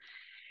them.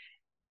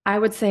 I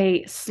would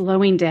say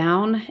slowing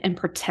down and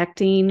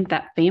protecting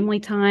that family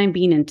time,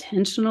 being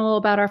intentional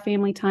about our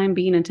family time,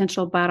 being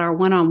intentional about our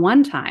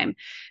one-on-one time.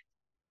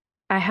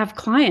 I have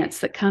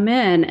clients that come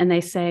in and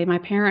they say, my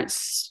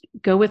parents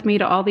go with me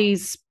to all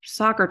these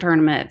soccer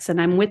tournaments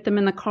and I'm with them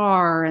in the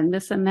car and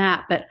this and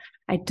that, but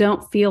I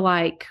don't feel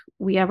like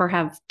we ever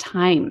have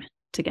time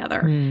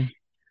together.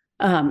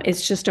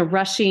 It's just a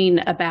rushing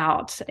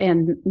about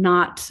and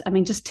not,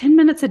 just 10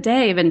 minutes a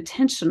day of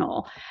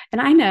intentional. And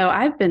I know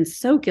I've been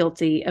so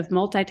guilty of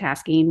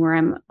multitasking where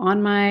I'm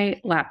on my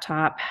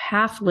laptop,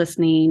 half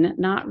listening,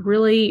 not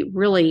really,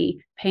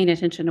 really paying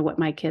attention to what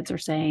my kids are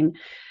saying.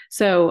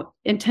 So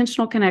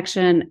intentional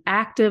connection,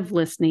 active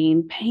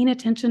listening, paying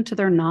attention to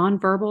their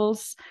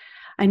nonverbals.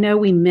 I know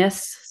we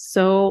miss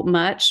so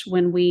much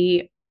when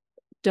we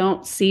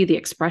don't see the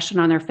expression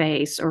on their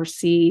face or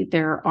see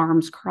their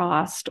arms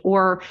crossed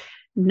or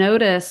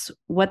notice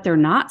what they're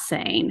not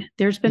saying.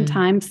 There's been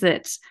times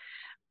that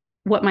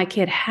what my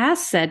kid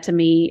has said to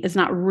me is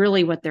not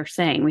really what they're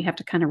saying. We have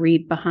to kind of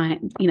read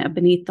behind,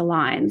 beneath the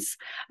lines,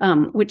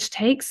 which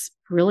takes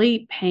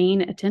really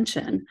paying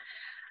attention.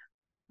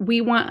 We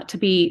want to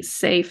be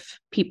safe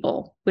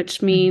people,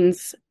 which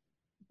means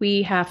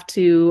we have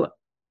to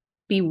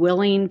be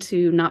willing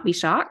to not be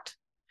shocked.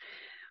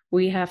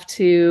 We have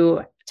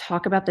to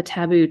talk about the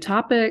taboo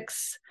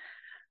topics.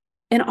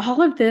 And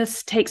all of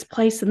this takes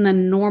place in the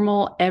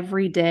normal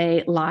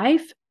everyday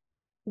life.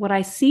 What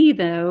I see,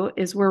 though,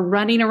 is we're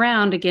running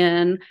around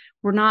again.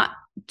 We're not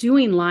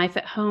doing life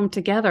at home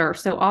together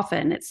so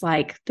often. It's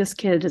like this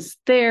kid is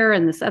there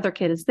and this other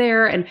kid is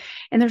there. And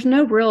there's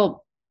no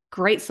real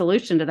great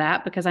solution to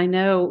that, because I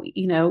know,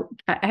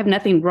 I have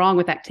nothing wrong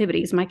with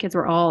activities. My kids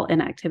were all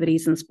in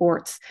activities and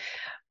sports.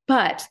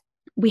 But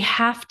we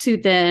have to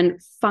then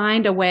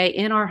find a way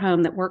in our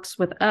home that works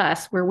with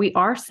us, where we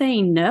are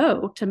saying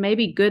no to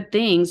maybe good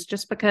things.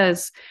 Just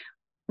because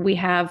we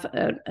have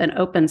an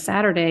open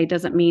Saturday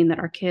doesn't mean that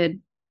our kid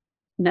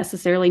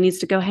necessarily needs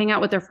to go hang out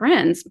with their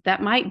friends.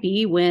 That might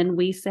be when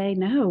we say,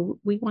 no,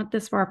 we want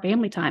this for our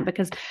family time,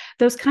 because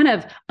those kind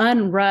of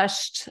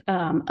unrushed,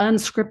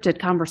 unscripted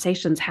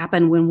conversations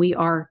happen when we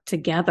are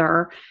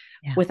together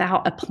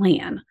without a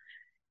plan.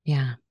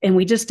 Yeah. And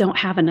we just don't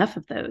have enough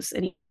of those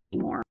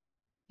anymore.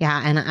 Yeah.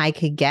 And I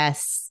could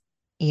guess,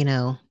 I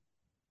know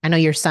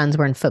your sons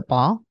were in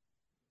football.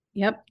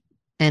 Yep.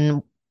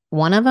 And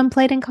one of them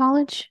played in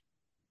college,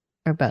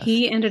 or both?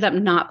 He ended up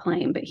not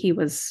playing, but he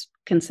was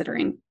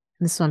considering.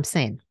 This is what I'm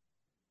saying.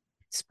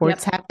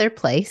 Sports have their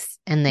place,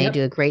 and they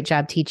do a great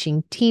job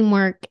teaching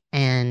teamwork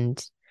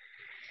and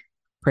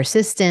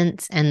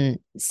persistence. And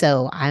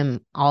so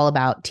I'm all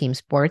about team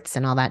sports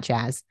and all that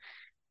jazz.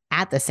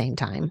 At the same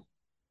time,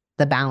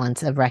 the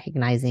balance of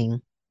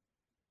recognizing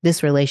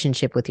this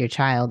relationship with your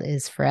child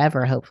is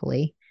forever,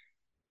 hopefully,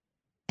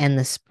 and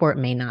the sport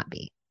may not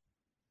be,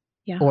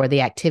 or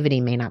the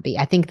activity may not be.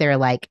 I think they're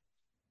like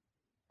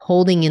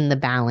holding in the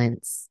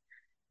balance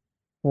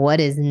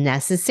what is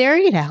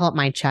necessary to help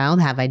my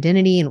child have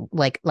identity and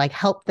like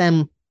help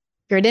them.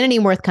 Your identity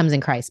and worth comes in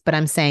Christ. But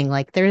I'm saying,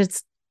 like,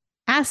 there's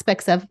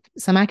aspects of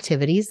some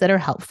activities that are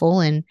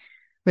helpful in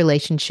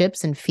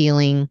relationships and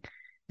feeling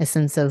a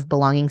sense of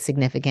belonging,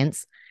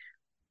 significance.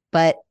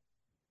 But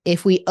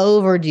if we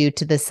overdo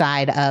to the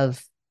side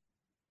of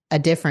a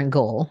different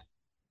goal,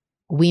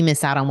 we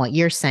miss out on what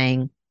you're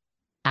saying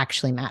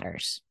actually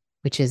matters,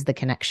 which is the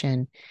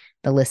connection,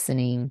 the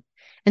listening.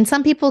 And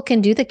some people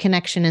can do the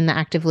connection and the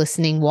active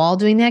listening while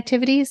doing the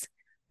activities,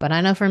 but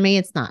I know for me,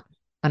 it's not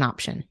an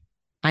option.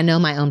 I know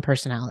my own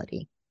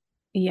personality.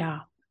 Yeah.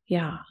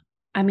 Yeah.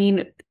 I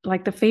mean,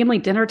 like, the family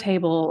dinner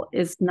table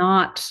is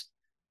not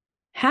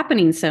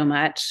happening so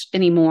much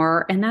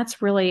anymore. And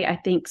that's really, I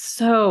think,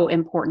 so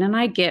important. And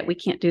I get we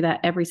can't do that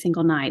every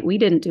single night. We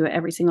didn't do it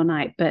every single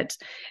night, but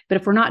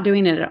if we're not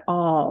doing it at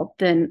all,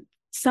 then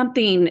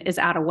something is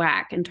out of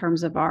whack in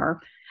terms of our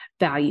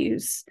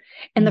values.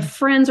 And the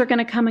friends are going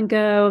to come and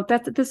go.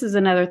 This is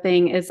another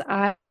thing is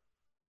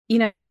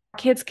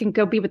kids can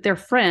go be with their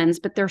friends,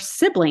 but their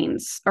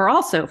siblings are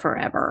also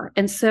forever.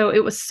 And so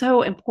it was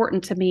so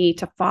important to me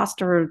to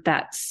foster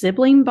that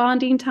sibling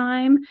bonding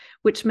time,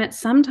 which meant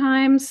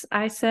sometimes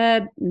I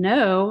said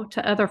no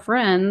to other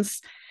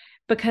friends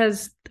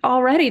because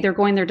already they're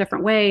going their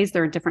different ways.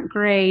 They're in different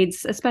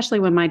grades, especially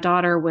when my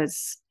daughter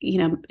was,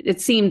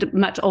 it seemed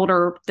much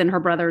older than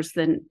her brothers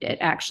than it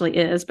actually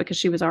is, because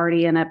she was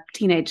already in a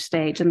teenage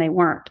stage and they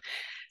weren't.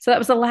 So that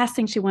was the last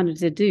thing she wanted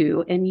to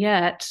do. And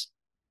yet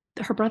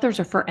her brothers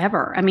are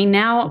forever. I mean,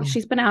 now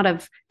she's been out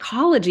of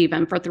college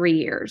even for 3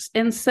 years.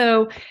 And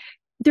so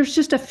there's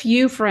just a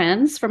few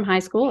friends from high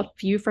school, a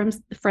few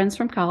friends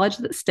from college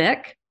that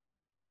stick,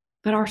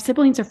 but our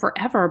siblings are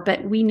forever.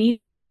 But we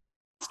need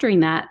fostering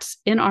that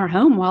in our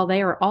home while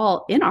they are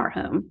all in our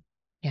home.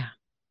 Yeah.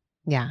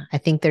 Yeah. I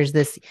think there's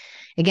this,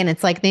 again,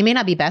 it's like they may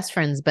not be best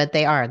friends, but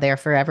they're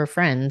forever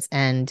friends.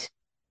 And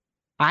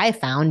I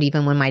found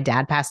even when my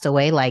dad passed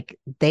away, like,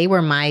 they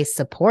were my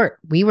support.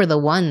 We were the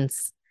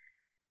ones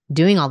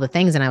doing all the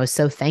things. And I was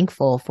so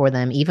thankful for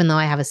them, even though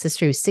I have a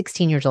sister who's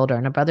 16 years older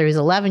and a brother who's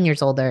 11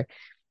 years older.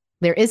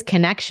 There is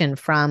connection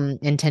from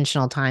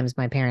intentional times.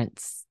 My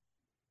parents,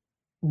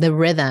 the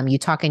rhythm, you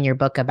talk in your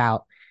book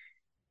about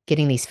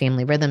getting these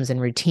family rhythms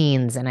and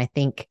routines. And I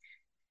think,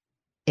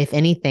 if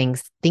anything,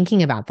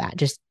 thinking about that,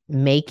 just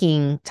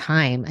making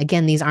time.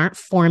 Again, these aren't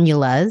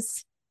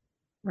formulas.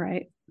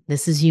 Right.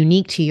 This is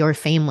unique to your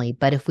family.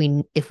 But if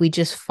we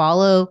just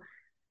follow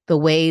the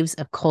waves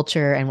of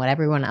culture and what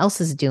everyone else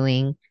is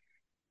doing,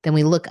 then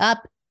we look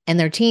up and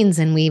they're teens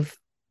and we've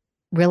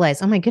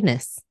realized, oh my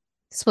goodness,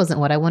 this wasn't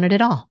what I wanted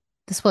at all.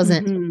 This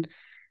wasn't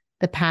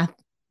the path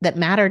that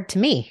mattered to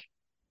me.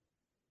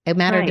 It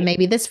mattered to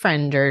maybe this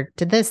friend or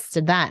to this,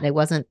 to that. It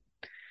wasn't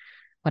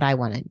what I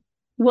wanted.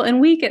 Well,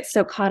 and we get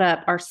so caught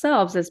up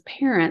ourselves as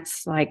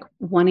parents, like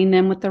wanting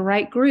them with the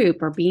right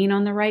group or being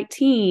on the right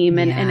team.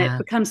 And it Yeah.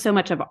 becomes so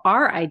much of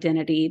our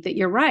identity that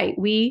you're right.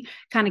 We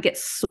kind of get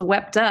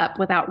swept up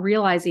without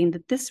realizing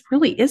that this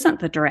really isn't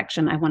the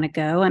direction I want to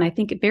go. And I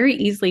think very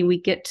easily we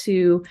get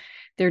to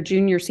their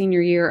junior,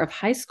 senior year of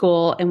high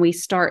school and we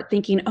start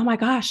thinking, oh my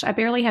gosh, I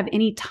barely have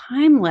any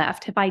time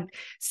left. Have I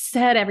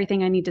said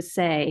everything I need to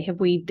say?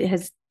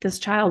 Has this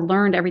child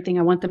learned everything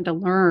I want them to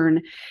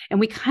learn? And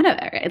we kind of,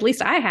 at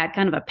least I had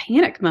kind of a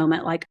panic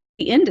moment, like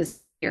the end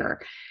is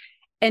here.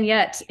 And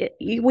yet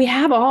we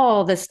have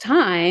all this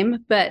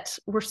time, but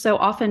we're so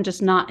often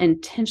just not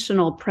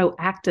intentional,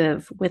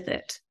 proactive with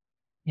it.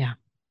 Yeah.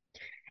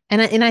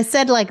 And I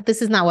said, like,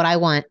 this is not what I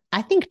want.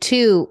 I think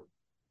too,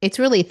 it's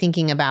really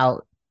thinking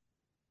about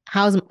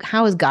how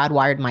has God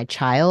wired my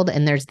child?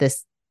 And there's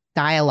this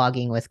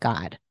dialoguing with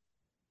God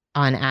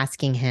on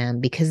asking him,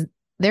 because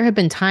there have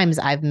been times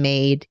I've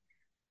made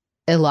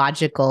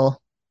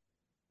illogical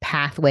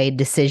pathway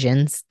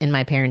decisions in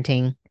my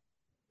parenting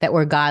that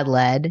were God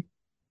led,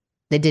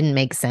 that didn't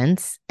make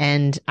sense.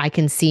 And I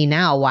can see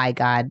now why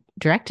God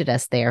directed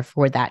us there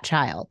for that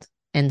child.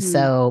 And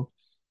so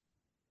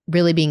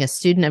really being a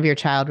student of your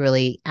child,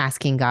 really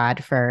asking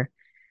God for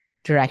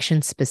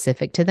direction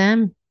specific to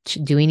them.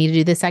 Do we need to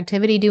do this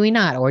activity? Do we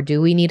not? Or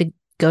do we need to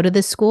go to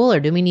this school? Or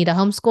do we need a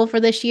homeschool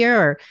for this year?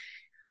 Or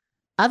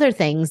other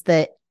things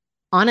that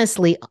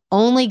honestly,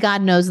 only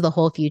God knows the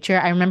whole future.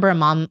 I remember a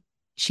mom,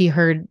 she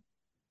heard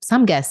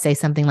some guest say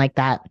something like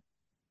that,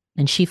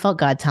 and she felt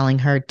God telling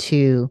her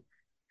to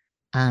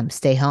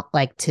stay home,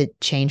 like to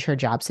change her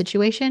job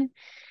situation.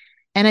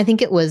 And I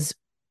think it was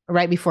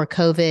right before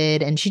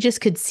COVID, and she just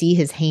could see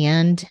his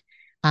hand.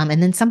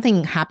 And then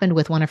something happened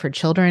with one of her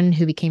children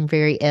who became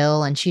very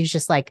ill. And she was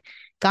just like,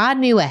 God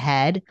knew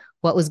ahead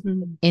what was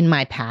in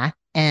my path.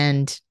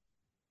 And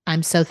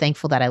I'm so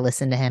thankful that I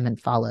listened to him and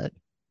followed.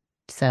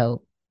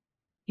 So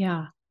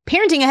yeah,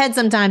 parenting ahead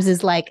sometimes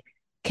is like,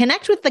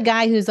 connect with the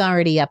guy who's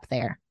already up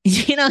there.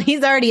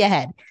 He's already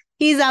ahead.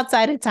 He's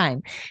outside of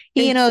time.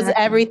 He knows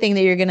everything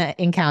that you're going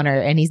to encounter,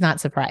 and he's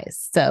not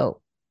surprised. So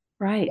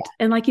right. Yeah.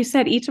 And like you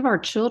said, each of our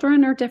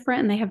children are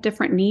different and they have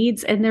different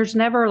needs. And there's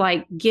never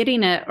like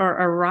getting it or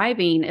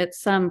arriving at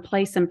some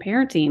place in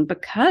parenting,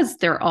 because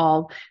they're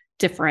all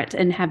different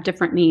and have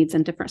different needs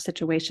and different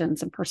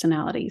situations and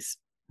personalities.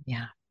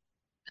 Yeah.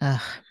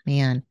 Oh,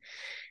 man.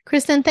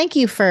 Kristen, thank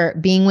you for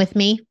being with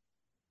me.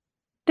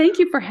 Thank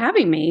you for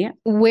having me.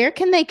 Where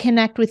can they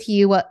connect with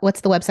you?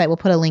 What's the website? We'll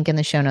put a link in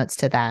the show notes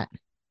to that.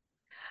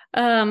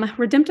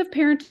 Redemptive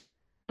Parent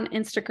on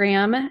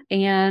Instagram,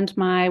 and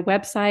my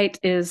website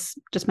is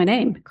just my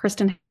name,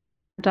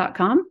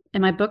 Kristen.com,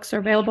 and my books are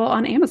available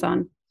on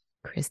Amazon.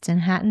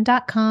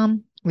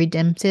 KristenHatton.com,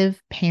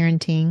 Redemptive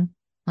Parenting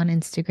on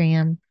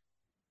Instagram.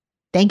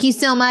 Thank you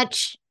so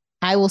much.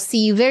 I will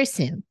see you very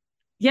soon.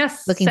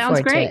 Yes, Looking sounds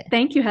forward great. to it.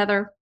 Thank you,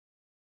 Heather.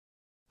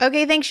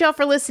 Okay, thanks y'all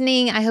for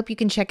listening. I hope you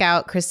can check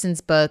out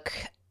Kristen's book,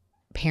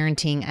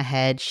 Parenting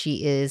Ahead.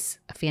 She is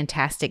a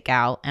fantastic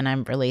gal, and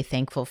I'm really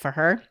thankful for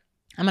her.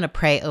 I'm going to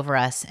pray over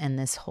us and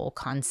this whole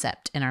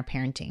concept in our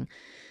parenting.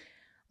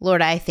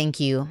 Lord, I thank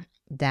you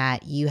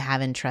that you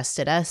have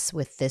entrusted us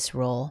with this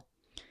role.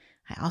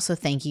 I also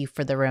thank you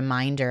for the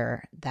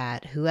reminder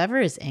that whoever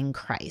is in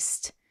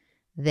Christ,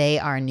 they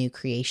are a new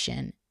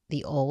creation.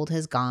 The old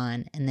has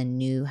gone and the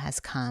new has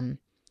come.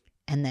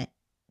 And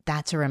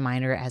that's a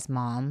reminder as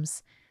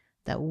moms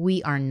that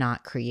we are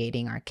not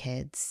creating our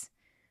kids.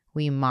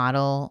 We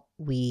model,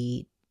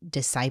 we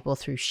disciple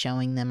through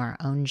showing them our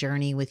own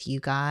journey with you,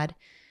 God.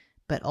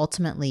 But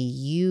ultimately,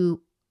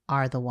 you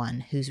are the one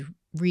who's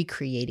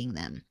recreating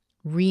them,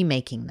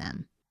 remaking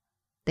them.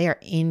 They are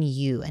in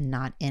you and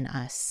not in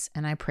us.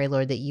 And I pray,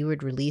 Lord, that you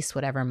would release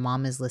whatever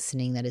mom is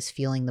listening that is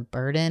feeling the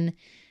burden,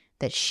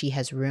 that she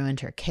has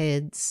ruined her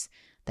kids,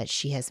 that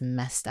she has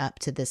messed up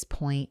to this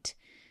point,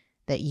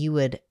 that you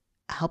would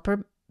help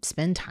her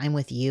spend time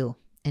with you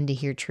and to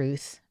hear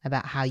truth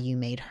about how you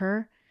made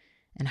her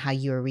and how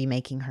you are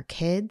remaking her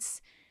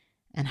kids,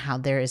 and how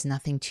there is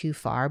nothing too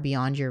far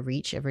beyond your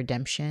reach of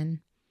redemption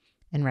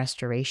and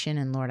restoration.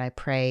 And Lord, I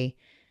pray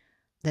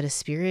that a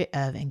spirit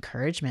of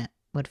encouragement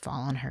would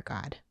fall on her,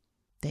 God,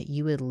 that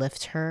you would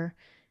lift her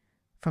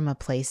from a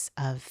place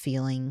of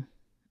feeling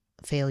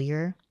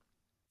failure,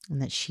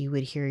 and that she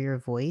would hear your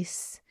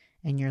voice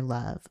and your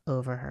love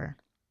over her.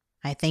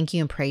 I thank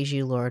you and praise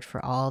you, Lord,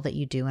 for all that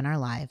you do in our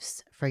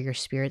lives, for your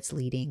Spirit's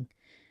leading,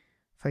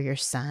 for your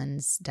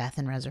Son's death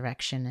and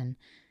resurrection, and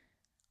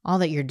all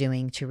that you're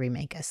doing to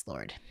remake us,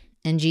 Lord.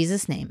 In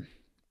Jesus' name,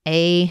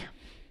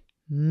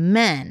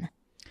 amen.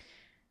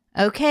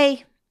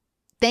 Okay,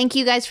 thank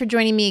you guys for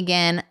joining me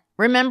again.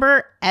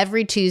 Remember,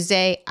 every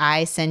Tuesday,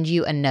 I send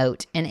you a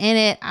note, and in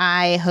it,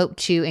 I hope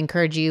to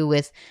encourage you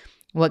with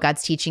what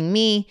God's teaching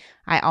me.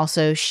 I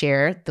also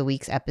share the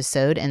week's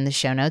episode and the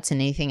show notes and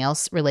anything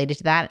else related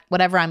to that,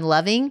 whatever I'm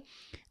loving,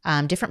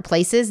 different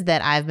places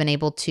that I've been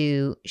able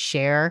to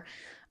share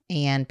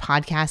and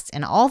podcasts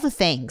and all the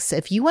things. So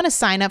if you want to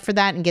sign up for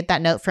that and get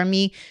that note from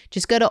me,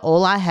 just go to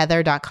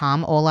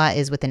holaheather.com. Hola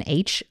is with an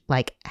H,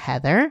 like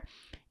Heather,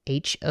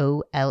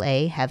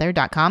 HOLA,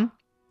 heather.com.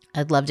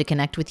 I'd love to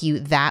connect with you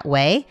that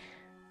way.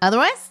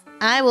 Otherwise,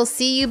 I will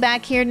see you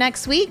back here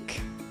next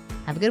week.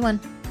 Have a good one.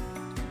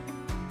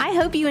 I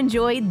hope you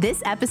enjoyed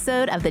this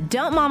episode of the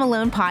Don't Mom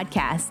Alone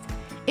podcast.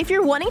 If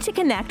you're wanting to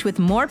connect with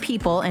more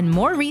people and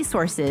more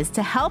resources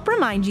to help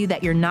remind you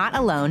that you're not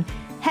alone,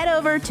 head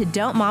over to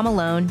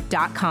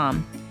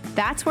don'tmomalone.com.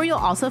 That's where you'll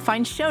also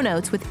find show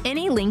notes with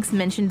any links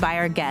mentioned by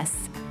our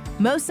guests.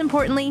 Most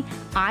importantly,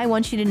 I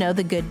want you to know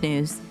the good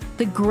news,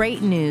 the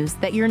great news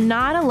that you're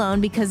not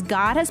alone because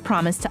God has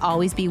promised to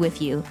always be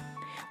with you.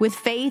 With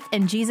faith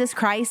in Jesus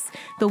Christ,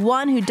 the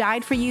one who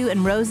died for you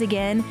and rose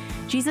again,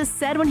 Jesus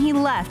said when he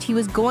left, he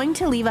was going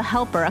to leave a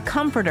helper, a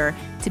comforter,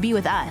 to be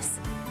with us.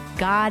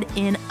 God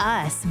in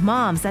us.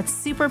 Moms, that's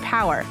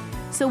superpower.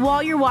 So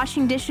while you're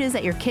washing dishes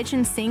at your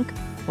kitchen sink,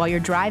 while you're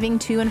driving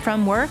to and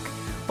from work,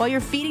 while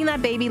you're feeding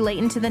that baby late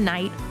into the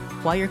night,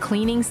 while you're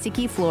cleaning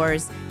sticky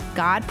floors,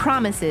 God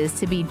promises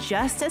to be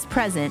just as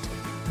present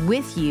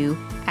with you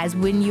as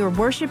when you're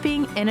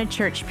worshiping in a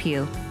church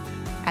pew.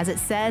 As it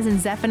says in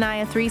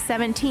Zephaniah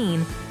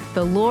 3:17,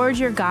 the Lord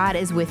your God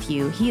is with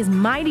you. He is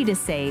mighty to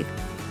save.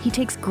 He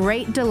takes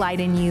great delight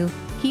in you.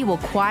 He will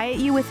quiet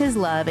you with his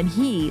love, and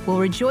he will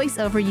rejoice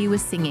over you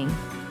with singing.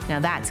 Now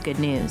that's good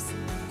news.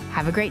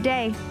 Have a great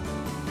day.